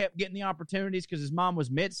maybe kept getting the opportunities because his mom was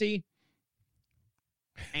Mitzi.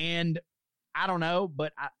 And I don't know,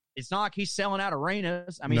 but it's not like he's selling out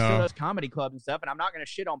arenas. I mean, he still does comedy clubs and stuff. And I'm not going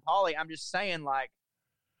to shit on Pauly. I'm just saying, like,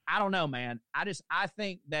 I don't know, man. I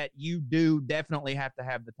think that you do definitely have to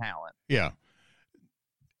have the talent. Yeah.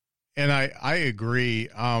 And I agree.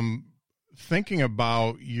 Thinking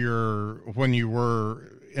about when you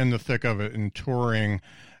were in the thick of it and touring,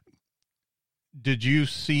 did you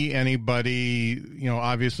see anybody,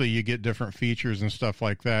 obviously you get different features and stuff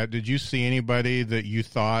like that. Did you see anybody that you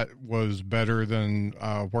thought was better than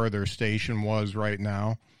where their station was right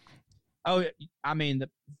now? Oh, I mean,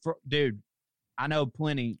 dude, I know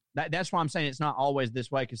plenty. That's why I'm saying it's not always this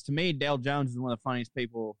way. Because to me, Dale Jones is one of the funniest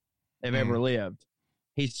people they've ever lived.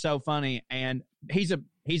 He's so funny, and he's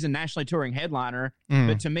a nationally touring headliner.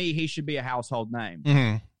 But to me, he should be a household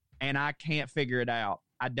name. And I can't figure it out.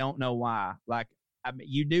 I don't know why. Like, I mean,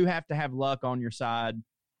 you do have to have luck on your side.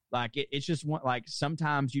 Like, it's just like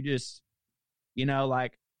sometimes you just,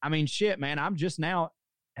 like, I mean, shit, man. I'm just now.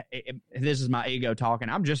 This is my ego talking.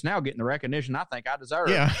 I'm just now getting the recognition I think I deserve.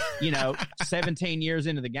 Yeah. 17 years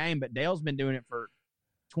into the game, but Dale's been doing it for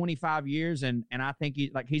 25 years, and I think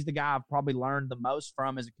he's the guy I've probably learned the most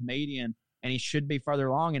from as a comedian, and he should be further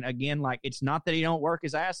along. And again, like, it's not that he don't work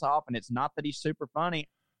his ass off, and it's not that he's super funny.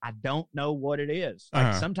 I don't know what it is.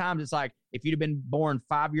 Like, sometimes it's like if you'd have been born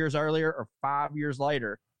 5 years earlier or 5 years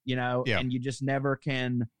later, and you just never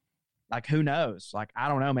can. Like, who knows? Like, I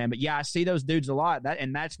don't know, man. But yeah, I see those dudes a lot.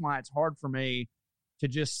 And that's why it's hard for me to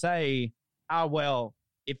just say, oh, well,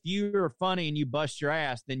 if you're funny and you bust your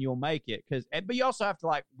ass, then you'll make it. But you also have to,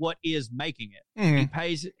 like, what is making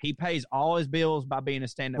it? He pays all his bills by being a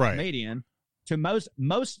stand-up comedian. To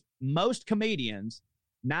most comedians,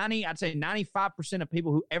 I'd say 95% of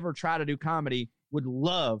people who ever try to do comedy would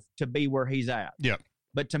love to be where he's at. Yeah.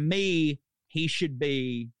 But to me, he should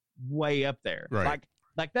be way up there. Right.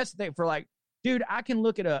 Like that's the thing for, like, dude, I can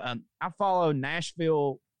look at I follow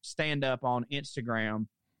Nashville stand-up on Instagram,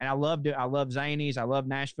 and I love Zanies. I love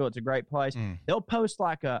Nashville. It's a great place. They'll post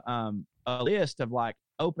like a list of like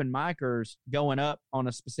open micers going up on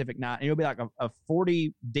a specific night, and it'll be like a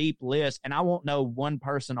 40 deep list, and I won't know one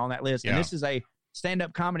person on that list. Yeah. And this is a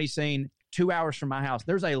stand-up comedy scene 2 hours from my house.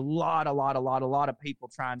 There's a lot of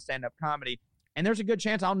people trying stand-up comedy, and there's a good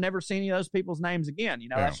chance I'll never see any of those people's names again.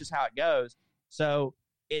 That's just how it goes. So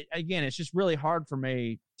it's just really hard for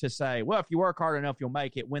me to say, well, if you work hard enough, you'll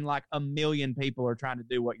make it, when like 1 million people are trying to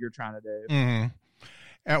do what you're trying to do.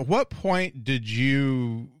 At what point did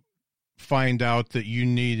you find out that you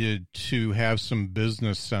needed to have some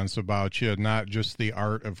business sense about you, not just the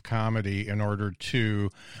art of comedy, in order to,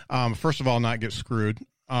 first of all, not get screwed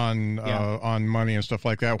on money and stuff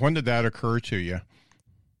like that? When did that occur to you?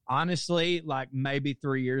 Honestly, like maybe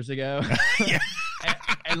 3 years ago. Yeah.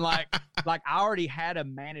 And like I already had a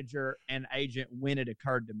manager and agent when it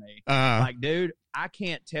occurred to me. Like, dude, I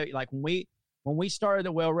can't tell you. Like, when we started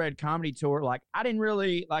the Well Read Comedy Tour, like, I didn't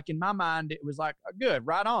really, like, in my mind, it was like, good,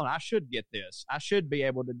 right on. I should get this. I should be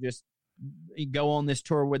able to just go on this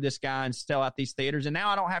tour with this guy and sell out these theaters. And now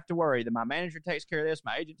I don't have to worry that my manager takes care of this,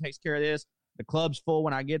 my agent takes care of this, the club's full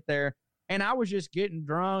when I get there. And I was just getting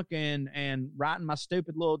drunk and writing my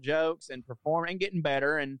stupid little jokes and performing and getting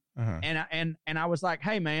better. And I was like,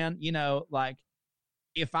 hey, man, like,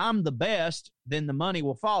 if I'm the best, then the money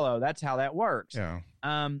will follow. That's how that works.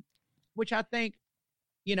 Yeah. Which I think,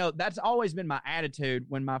 that's always been my attitude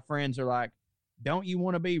when my friends are like, don't you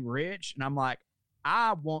want to be rich? And I'm like,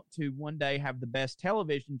 I want to one day have the best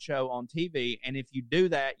television show on TV. And if you do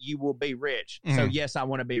that, you will be rich. So yes, I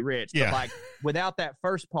want to be rich. Yeah. But like, without that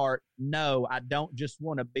first part, no, I don't just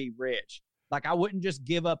want to be rich. Like, I wouldn't just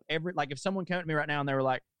give up like, if someone came to me right now and they were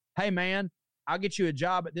like, hey man, I'll get you a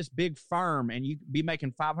job at this big firm and you be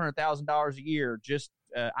making $500,000 a year. Just,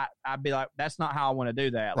 I'd be like, that's not how I want to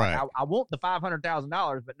do that. Like, right. I want the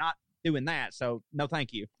 $500,000, but not doing that. So no,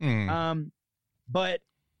 thank you. But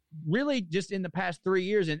really just in the past 3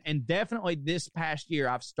 years and definitely this past year,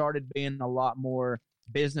 I've started being a lot more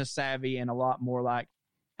business savvy and a lot more like,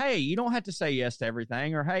 hey, you don't have to say yes to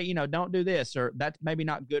everything, or hey, don't do this, or that's maybe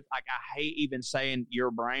not good. Like, I hate even saying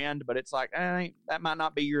your brand, but it's like, that might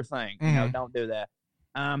not be your thing. Don't do that.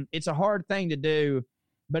 It's a hard thing to do,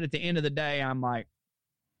 but at the end of the day, I'm like,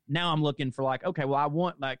 now I'm looking for like, okay, well, I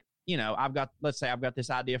want like, let's say I've got this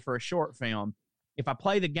idea for a short film. If I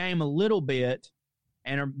play the game a little bit,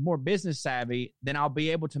 and are more business savvy, then I'll be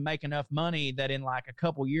able to make enough money that in like a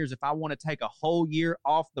couple years, if I want to take a whole year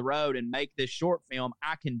off the road and make this short film,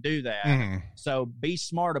 I can do that. So be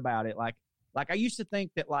smart about it. Like I used to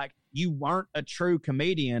think that like you weren't a true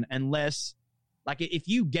comedian unless like if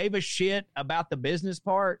you gave a shit about the business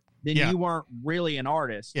part, then you weren't really an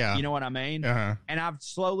artist. Yeah. You know what I mean? And I've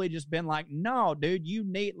slowly just been like, no, dude, you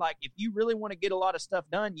need, like, if you really want to get a lot of stuff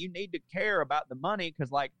done, you need to care about the money.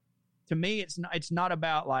 Cause like, to me, it's not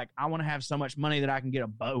about like, I want to have so much money that I can get a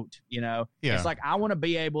boat, you know? Yeah. It's like, I want to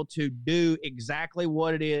be able to do exactly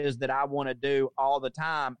what it is that I want to do all the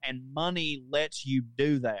time. And money lets you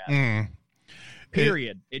do that.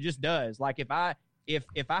 Period. It just does. Like if I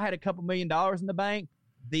had a couple $1 million in the bank,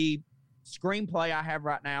 the screenplay I have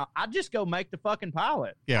right now, I'd just go make the fucking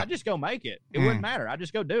pilot. I'd just go make it. It wouldn't matter. I'd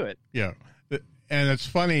just go do it. Yeah. And it's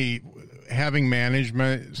funny, having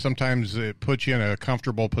management, sometimes it puts you in a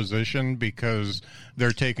comfortable position because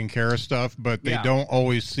they're taking care of stuff, but they don't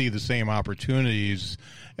always see the same opportunities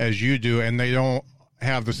as you do, and they don't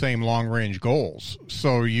have the same long range goals.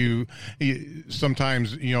 So you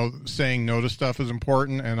sometimes, you know, saying no to stuff is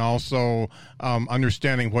important, and also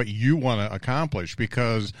understanding what you want to accomplish,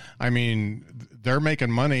 because I mean, they're making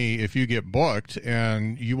money if you get booked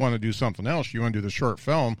and you want to do something else. You want to do the short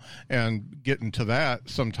film, and getting to that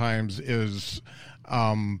sometimes is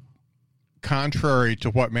contrary to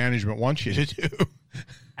what management wants you to do.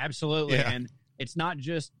 Absolutely. Yeah. And it's not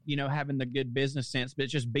just, you know, having the good business sense, but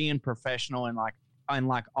it's just being professional in like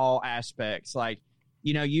all aspects. Like,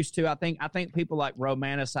 you know, used to, I think people like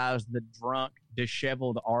romanticize the drunk,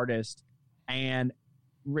 disheveled artist, and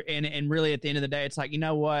really at the end of the day, it's like, you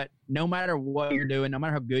know what, no matter what you're doing, no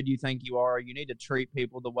matter how good you think you are, you need to treat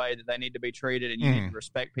people the way that they need to be treated, and you need to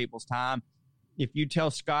respect people's time. If you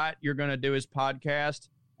tell Scott you're going to do his podcast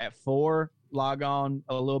at 4, log on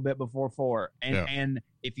a little bit before 4. And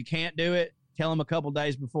if you can't do it, tell him a couple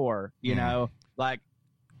days before, you know, like,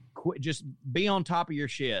 just be on top of your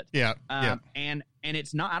shit. And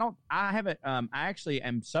it's not, I actually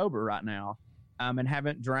am sober right now, and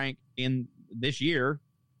haven't drank in this year,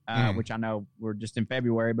 which I know we're just in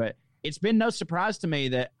February, but it's been no surprise to me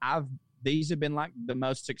that these have been like the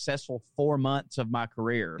most successful 4 months of my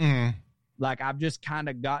career. Like I've just kind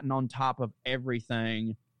of gotten on top of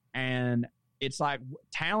everything, and it's like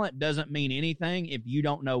talent doesn't mean anything if you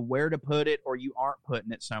don't know where to put it or you aren't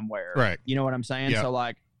putting it somewhere. Right. You know what I'm saying? So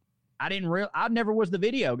like, I never was the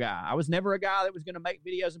video guy. I was never a guy that was going to make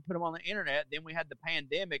videos and put them on the internet. Then we had the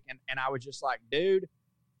pandemic, and I was just like, dude,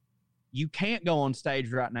 you can't go on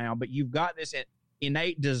stage right now, but you've got this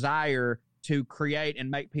innate desire to create and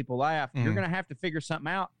make people laugh. You're going to have to figure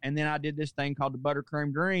something out. And then I did this thing called the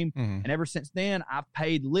Buttercream Dream. And ever since then, I've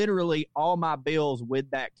paid literally all my bills with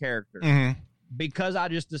that character because I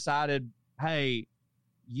just decided, hey,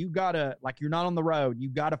 you gotta, like, you're not on the road. You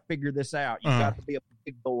got to figure this out. You got to be a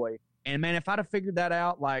big boy. And man, if I'd have figured that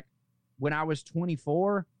out, like when I was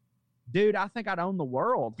 24, dude, I think I'd own the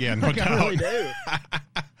world. Yeah, no doubt. I really do.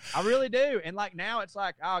 I really do. And like now it's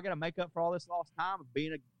like, oh, I got to make up for all this lost time of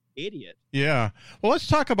being an idiot. Yeah. Well, let's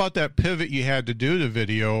talk about that pivot you had to do to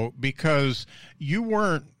video, because you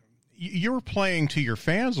were playing to your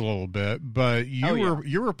fans a little bit, but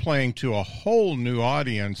you were playing to a whole new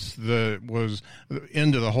audience that was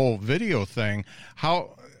into the whole video thing.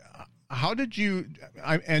 How did you,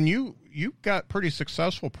 and you got pretty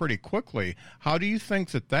successful pretty quickly. How do you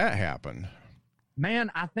think that happened?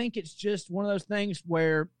 Man, I think it's just one of those things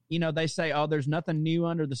where, you know, they say, oh, there's nothing new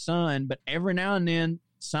under the sun, but every now and then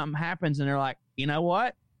something happens and they're like, you know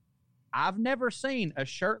what? I've never seen a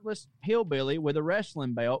shirtless hillbilly with a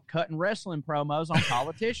wrestling belt cutting wrestling promos on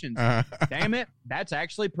politicians. Damn it. That's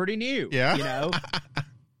actually pretty new. Yeah. You know?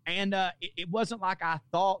 And it wasn't like I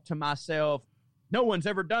thought to myself, no one's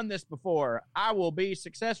ever done this before, I will be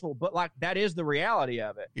successful. But like, that is the reality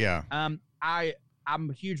of it. Yeah. I'm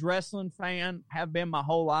a huge wrestling fan, have been my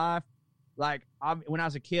whole life. Like when I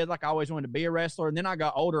was a kid, like I always wanted to be a wrestler. And then I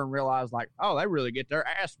got older and realized like, oh, they really get their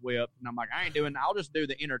ass whipped. And I'm like, I'll just do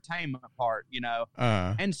the entertainment part, you know?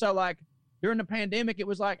 And so like during the pandemic, it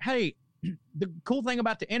was like, hey, the cool thing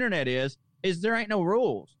about the internet is there ain't no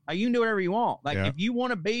rules. Like, you can do whatever you want. Like if you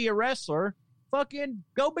want to be a wrestler, fucking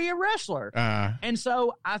go be a wrestler. And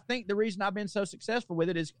so I think the reason I've been so successful with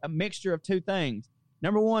it is a mixture of two things.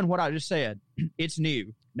 Number one, what I just said, it's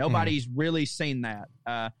new. Nobody's really seen that.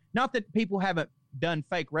 Not that people haven't done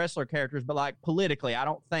fake wrestler characters, but like politically, I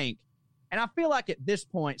don't think. And I feel like at this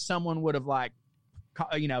point, someone would have like,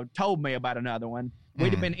 you know, told me about another one.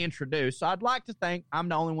 We'd have been introduced. So I'd like to think I'm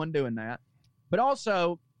the only one doing that. But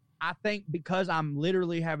also, I think because I'm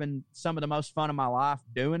literally having some of the most fun of my life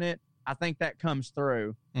doing it, I think that comes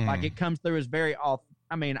through. Like it comes through as very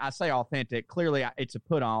I say authentic. Clearly, it's a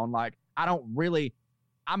put on. Like I don't really.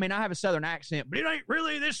 I mean, I have a Southern accent, but it ain't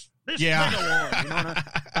really this yeah. one. You know what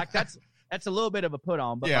like that's a little bit of a put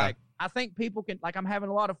on. But like I think people can I'm having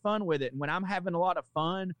a lot of fun with it, and when I'm having a lot of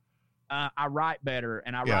fun, I write better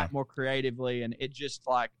and I write more creatively, and it just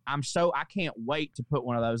like I can't wait to put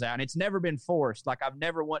one of those out. And it's never been forced. Like I've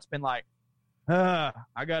never once been like, I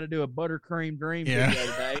got to do a buttercream dream video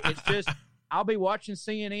today. It's just I'll be watching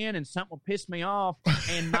CNN and something will piss me off,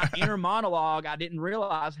 and my inner monologue I didn't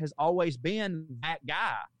realize has always been that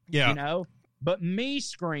guy. Yeah, you know. But me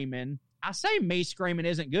screaming, I say me screaming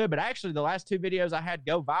isn't good, but actually the last 2 videos I had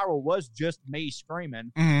go viral was just me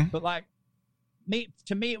screaming. But like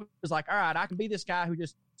to me, it was like, all right, I can be this guy who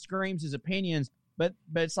just screams his opinions, but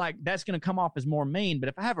it's like that's going to come off as more mean. But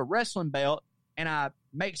if I have a wrestling belt and I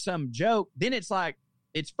make some joke, then it's like,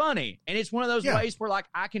 it's funny. And it's one of those ways where like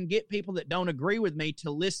I can get people that don't agree with me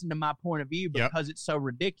to listen to my point of view because it's so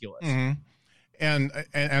ridiculous. And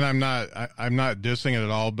I'm not dissing it at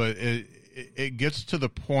all, but it gets to the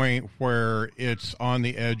point where it's on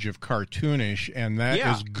the edge of cartoonish, and that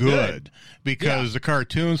is good because the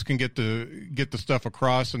cartoons can get the stuff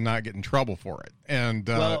across and not get in trouble for it. And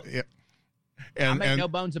I make no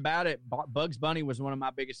bones about it. Bugs Bunny was one of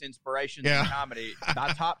my biggest inspirations in comedy.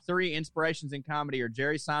 My top 3 inspirations in comedy are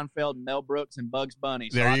Jerry Seinfeld, Mel Brooks, and Bugs Bunny.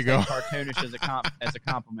 So there you go. Cartoonish as a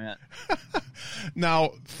compliment.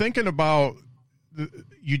 Now, thinking about,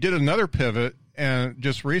 you did another pivot, and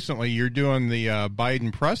just recently you're doing the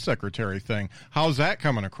Biden press secretary thing. How's that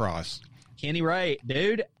coming across? Kenny Ray,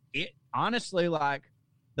 dude. It honestly, like,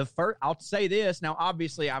 I'll say this now.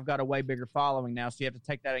 Obviously, I've got a way bigger following now, so you have to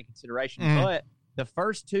take that in consideration. But the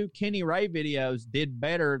first 2 Kenny Ray videos did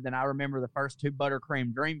better than I remember the first 2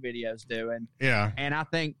 Buttercream Dream videos doing. Yeah, and I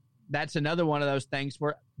think that's another one of those things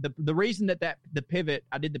where the reason that the pivot,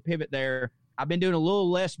 I did the pivot there. I've been doing a little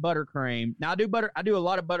less Buttercream now. I do a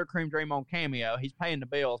lot of Buttercream Dream on Cameo. He's paying the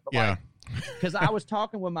bills, but because I was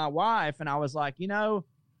talking with my wife and I was like, you know,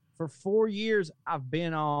 for 4 years I've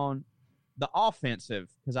been on the offensive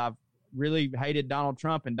because I've really hated Donald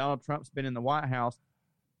Trump, and Donald Trump's been in the White House.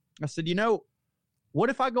 I said, you know, what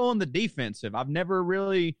if I go on the defensive? I've never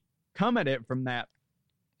really come at it from that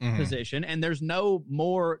position, and there's no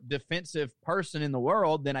more defensive person in the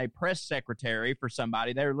world than a press secretary for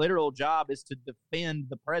somebody. Their literal job is to defend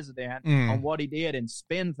the president on what he did and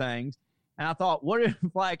spin things. And I thought, what if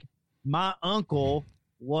like my uncle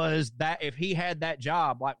was that, if he had that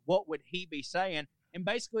job, like what would he be saying? And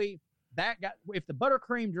basically, that guy, if the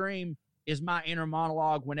Buttercream Dream is my inner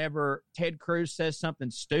monologue whenever Ted Cruz says something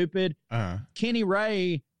stupid, Kenny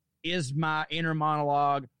Ray is my inner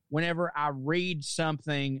monologue whenever I read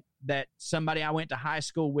something that somebody I went to high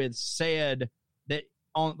school with said that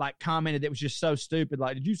commented that was just so stupid.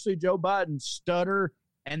 Like, did you see Joe Biden stutter?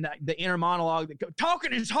 And the inner monologue that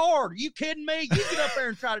talking is hard. Are you kidding me? You get up there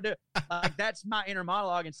and try to do it. Like, that's my inner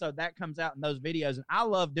monologue. And so that comes out in those videos, and I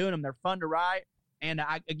love doing them. They're fun to write. And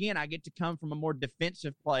I get to come from a more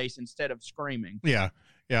defensive place instead of screaming. Yeah.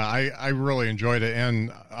 I really enjoyed it.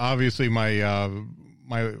 And obviously my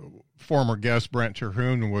former guest, Brent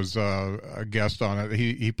Terhune, was a guest on it.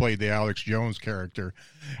 He played the Alex Jones character.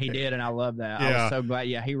 He did. And I love that. I was so glad.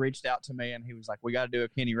 Yeah. He reached out to me and he was like, we got to do a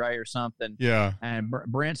Kenny Ray or something. Yeah. And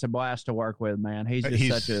Brent's a blast to work with, man. He's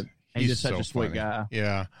just such a sweet guy.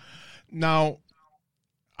 Yeah. Now,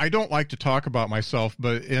 I don't like to talk about myself,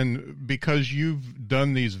 but because you've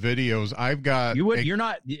done these videos, I've got you're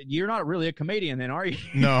not really a comedian then, are you?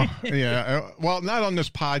 No. Yeah. Well, not on this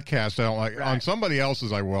podcast. I don't like on somebody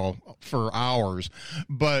else's. I will for hours,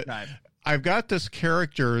 but I've got this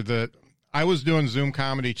character that I was doing Zoom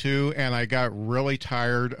comedy too, and I got really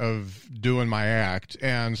tired of doing my act.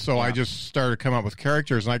 And so I just started coming up with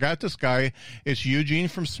characters. And I got this guy, it's Eugene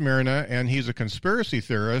from Smyrna, and he's a conspiracy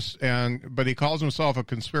theorist, but he calls himself a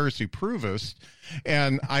conspiracy provist.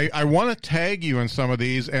 And I want to tag you in some of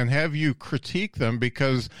these and have you critique them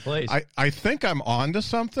because I think I'm onto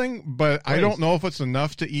something, but I don't know if it's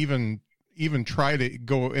enough to even try to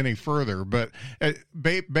go any further. But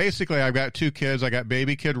basically, I've got 2 kids. I got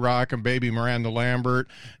baby Kid Rock and baby Miranda Lambert.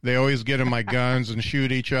 They always get in my guns and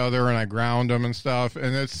shoot each other, and I ground them and stuff.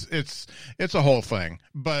 And it's a whole thing.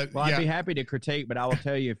 But I'd be happy to critique, but I will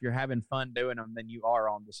tell you, if you're having fun doing them, then you are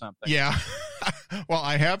onto something. Yeah. Well,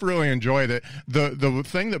 I have really enjoyed it. The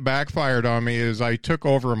thing that backfired on me is I took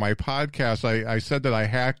over my podcast. I said that I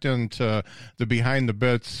hacked into the Behind the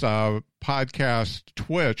Bits podcast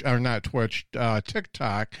Twitch, or not Twitch,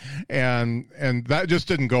 TikTok, and that just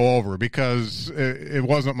didn't go over because it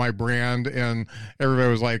wasn't my brand, and everybody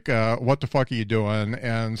was like, "What the fuck are you doing?"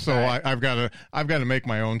 And so right. I've got to make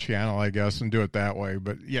my own channel, I guess, and do it that way.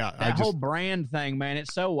 But yeah, that whole brand thing, man,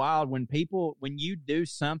 it's so wild when you do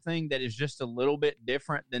something that is just a little bit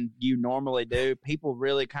different than you normally do, people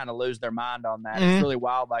really kind of lose their mind on that. It's really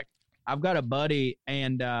wild. Like, I've got a buddy,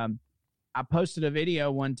 and I posted a video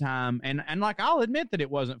one time, and like, I'll admit that it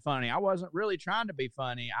wasn't funny. I wasn't really trying to be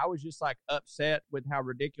funny. I was just like upset with how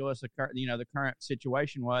ridiculous the current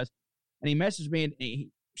situation was. And he messaged me and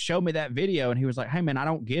he showed me that video, and he was like, "Hey man, I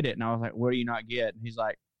don't get it." And I was like, "What do you not get?" And he's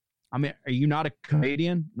like, "I mean, are you not a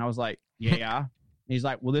comedian?" And I was like, "Yeah." And he's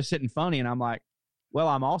like, "Well, this isn't funny." And I'm like, "Well,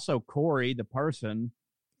 I'm also Corey, the person."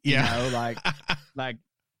 Yeah. You know, like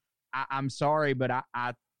I'm sorry, but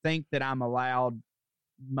I think that I'm allowed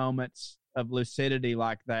moments of lucidity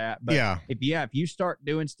like that. But if you start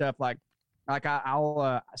doing stuff like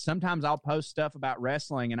I'll sometimes I'll post stuff about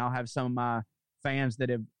wrestling, and I'll have some of my fans that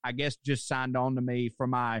have, I guess, just signed on to me for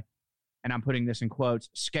my, and I'm putting this in quotes,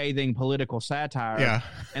 scathing political satire. Yeah.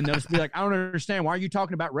 And they'll just be like, "I don't understand. Why are you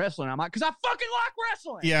talking about wrestling?" I'm like, "Because I fucking like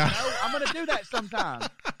wrestling." Yeah. You know? I'm going to do that sometime.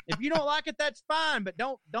 If you don't like it, that's fine. But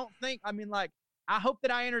don't think, I mean, like, I hope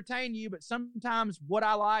that I entertain you, but sometimes what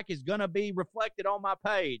I like is going to be reflected on my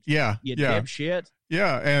page. Yeah. You dipshit.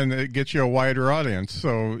 Yeah, and it gets you a wider audience.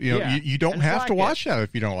 So, you don't have to watch that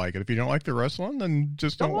if you don't like it. If you don't like the wrestling, then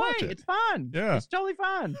just don't watch it. It's fine. Yeah. It's totally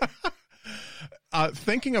fine.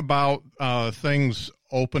 Thinking about things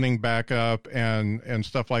opening back up and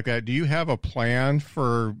stuff like that, do you have a plan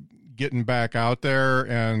for getting back out there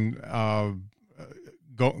and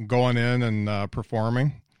going in and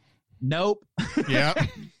performing? Nope. Yeah.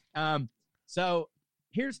 So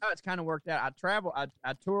here's how it's kind of worked out.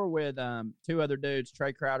 I tour with two other dudes,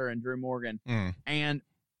 Trey Crowder and Drew Morgan. And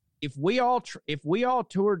if we all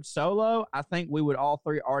toured solo, I think we would all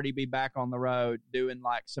three already be back on the road doing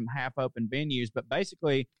like some half open venues. But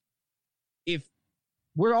basically, if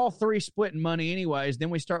we're all three splitting money anyways, then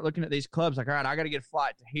we start looking at these clubs like, all right, I got to get a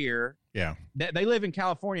flight to here. Yeah. They live in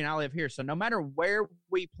California and I live here. So no matter where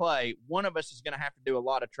we play, one of us is going to have to do a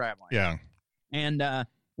lot of traveling. Yeah. And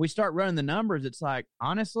we start running the numbers. It's like,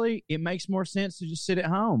 honestly, it makes more sense to just sit at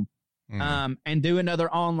home and do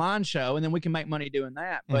another online show. And then we can make money doing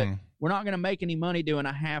that. But we're not going to make any money doing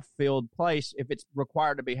a half-filled place if it's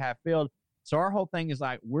required to be half-filled. So our whole thing is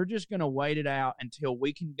like, we're just going to wait it out until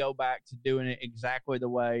we can go back to doing it exactly the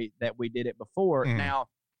way that we did it before. Now,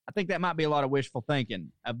 I think that might be a lot of wishful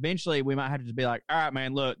thinking. Eventually, we might have to just be like, all right,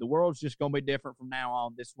 man, look, the world's just going to be different from now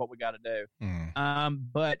on. This is what we got to do.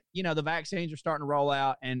 But, the vaccines are starting to roll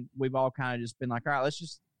out, and we've all kind of just been like, all right, let's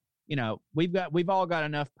just, we've all got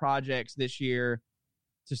enough projects this year.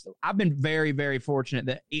 I've been very, very fortunate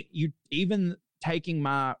that even taking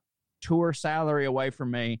my tour salary away from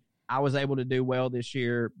me, I was able to do well this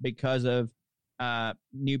year because of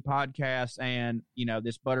new podcasts and,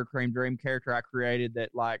 this Buttercream Dream character I created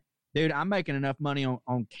that, like, dude, I'm making enough money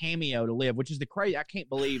on Cameo to live, which is I can't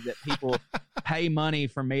believe that people pay money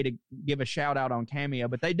for me to give a shout out on Cameo,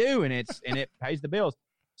 but they do. And it pays the bills.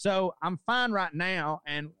 So I'm fine right now.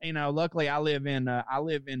 And, luckily I live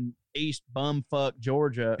in East bumfuck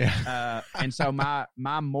Georgia. And so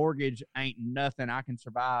my mortgage ain't nothing. I can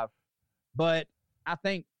survive. But I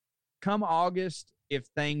think come August, if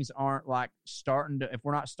things aren't if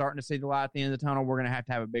we're not starting to see the light at the end of the tunnel, we're going to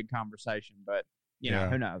have a big conversation, but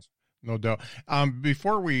who knows? No doubt.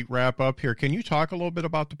 Before we wrap up here, can you talk a little bit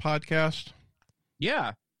about the podcast?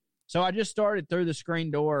 Yeah. So I just started Through the Screen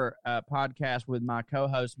Door podcast with my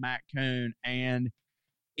co-host, Matt Kuhn, and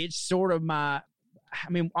it's sort of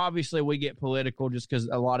obviously we get political just because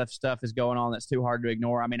a lot of stuff is going on that's too hard to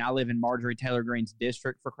ignore. I mean, I live in Marjorie Taylor Greene's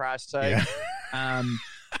district, for Christ's sake. Yeah.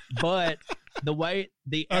 But the way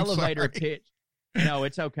the elevator pitch, no,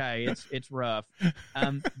 it's okay. It's rough.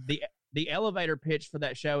 The elevator pitch for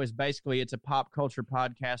that show is basically it's a pop culture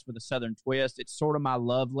podcast with a Southern twist. It's sort of my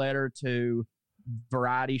love letter to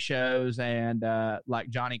variety shows and like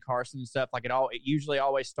Johnny Carson and stuff. Like it usually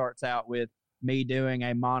always starts out with me doing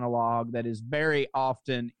a monologue that is very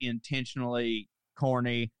often intentionally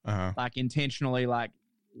corny, like intentionally like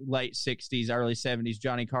late 60s, early 70s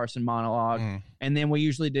Johnny Carson monologue. And then we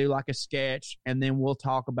usually do like a sketch, and then we'll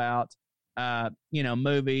talk about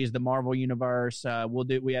movies, the Marvel universe.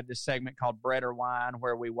 We have this segment called Bread or Wine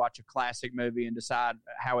where we watch a classic movie and decide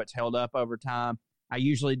how it's held up over time. I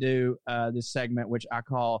usually do this segment which I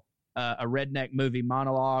call a redneck movie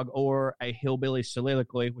monologue or a hillbilly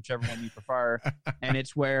soliloquy, whichever one you prefer. And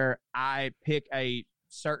it's where I pick a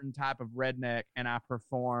certain type of redneck and I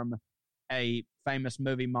perform a famous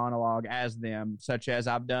movie monologue as them, such as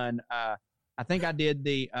I've done. I think I did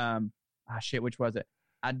the which was it?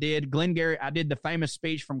 I did Glengarry. I did the famous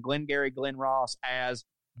speech from Glengarry Glen Ross as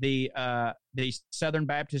the Southern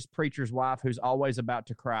Baptist preacher's wife who's always about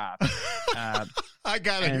to cry. I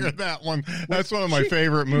gotta hear that one. That's one of my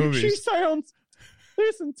favorite movies. She sounds.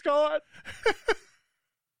 Listen, Scott.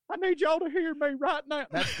 I need y'all to hear me right now.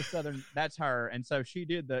 That's the Southern. That's her, and so she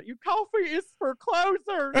did the. Your coffee is for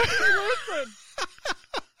closers.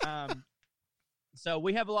 Listen. So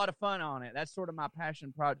we have a lot of fun on it. That's sort of my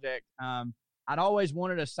passion project. I'd always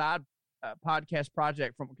wanted a side podcast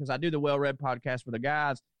project because I do the Well Read podcast with the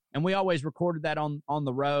guys, and we always recorded that on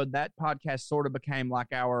the road. That podcast sort of became like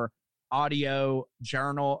our audio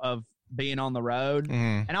journal of being on the road.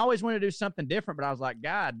 And I always wanted to do something different, but I was like,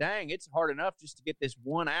 God dang, it's hard enough just to get this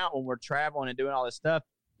one out when we're traveling and doing all this stuff.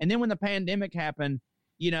 And then when the pandemic happened,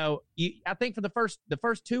 I think for the first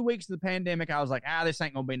 2 weeks of the pandemic, I was like, this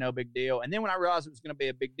ain't gonna be no big deal. And then when I realized it was gonna be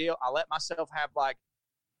a big deal, I let myself have like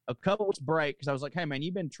a couple weeks break because I was like, hey man,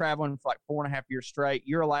 you've been traveling for like 4.5 years straight.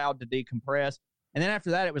 You're allowed to decompress. And then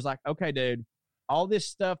after that, it was like, okay, dude, all this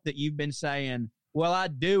stuff that you've been saying, well,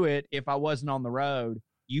 I'd do it if I wasn't on the road.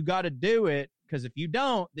 You got to do it because if you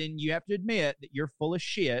don't, then you have to admit that you're full of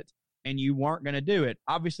shit and you weren't going to do it.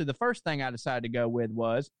 Obviously, the first thing I decided to go with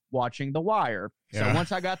was watching The Wire. Yeah. So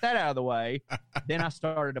once I got that out of the way, then I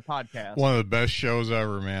started a podcast. One of the best shows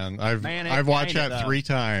ever, man. I've watched that 3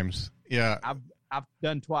 times. Yeah. I've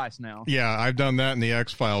done twice now. Yeah, I've done that in the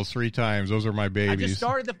X-Files 3 times. Those are my babies. I just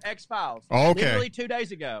started the X-Files. Oh, okay. Literally 2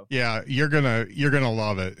 days ago. Yeah, you're gonna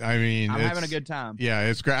love it. I mean, I'm having a good time. Yeah,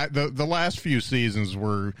 it's great. The last few seasons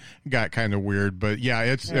got kind of weird, but yeah,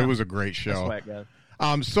 it was a great show. That's the way it goes.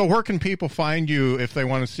 So where can people find you if they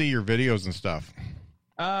want to see your videos and stuff?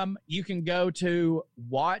 You can go to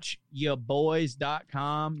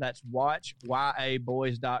watchyaboys.com. That's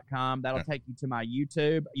watchyaboys.com. That'll take you to my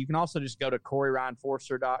YouTube. You can also just go to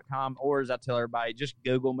CoreyRyanForrester.com, or as I tell everybody, just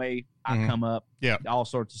Google me. I come up. Yeah. All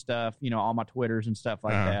sorts of stuff, all my Twitters and stuff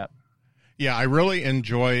like that. Yeah, I really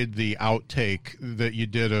enjoyed the outtake that you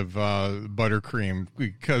did of Buttercream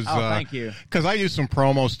because thank you. Because I do some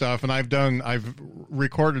promo stuff and I've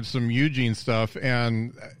recorded some Eugene stuff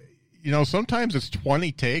and sometimes it's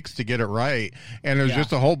 20 takes to get it right, and there's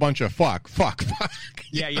just a whole bunch of fuck.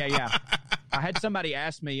 Yeah. I had somebody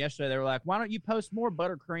ask me yesterday, they were like, why don't you post more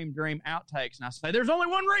Buttercream Dream outtakes? And I say, there's only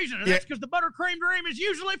one reason, and that's because the Buttercream Dream is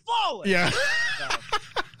usually flawless. Yeah. So,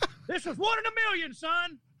 this was 1 in a million,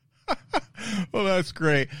 son. Well, that's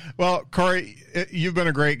great. Well, Corey, you've been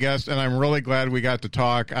a great guest, and I'm really glad we got to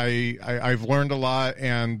talk. I've learned a lot,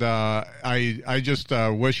 and I just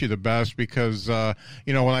wish you the best because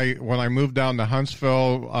when I move down to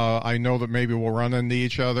Huntsville, I know that maybe we'll run into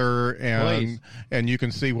each other, and you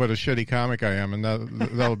can see what a shitty comic I am, and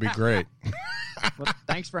that'll be great. Well,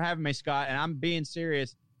 thanks for having me, Scott, and I'm being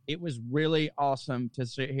serious. It was really awesome to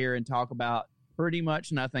sit here and talk about pretty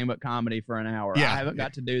much nothing but comedy for an hour. Yeah. I haven't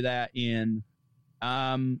got to do that in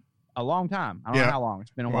a long time. I don't know how long. It's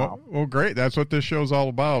been a while. Well, great. That's what this show's all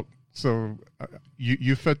about. So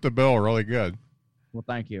you fit the bill really good. Well,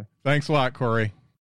 thank you. Thanks a lot, Corey.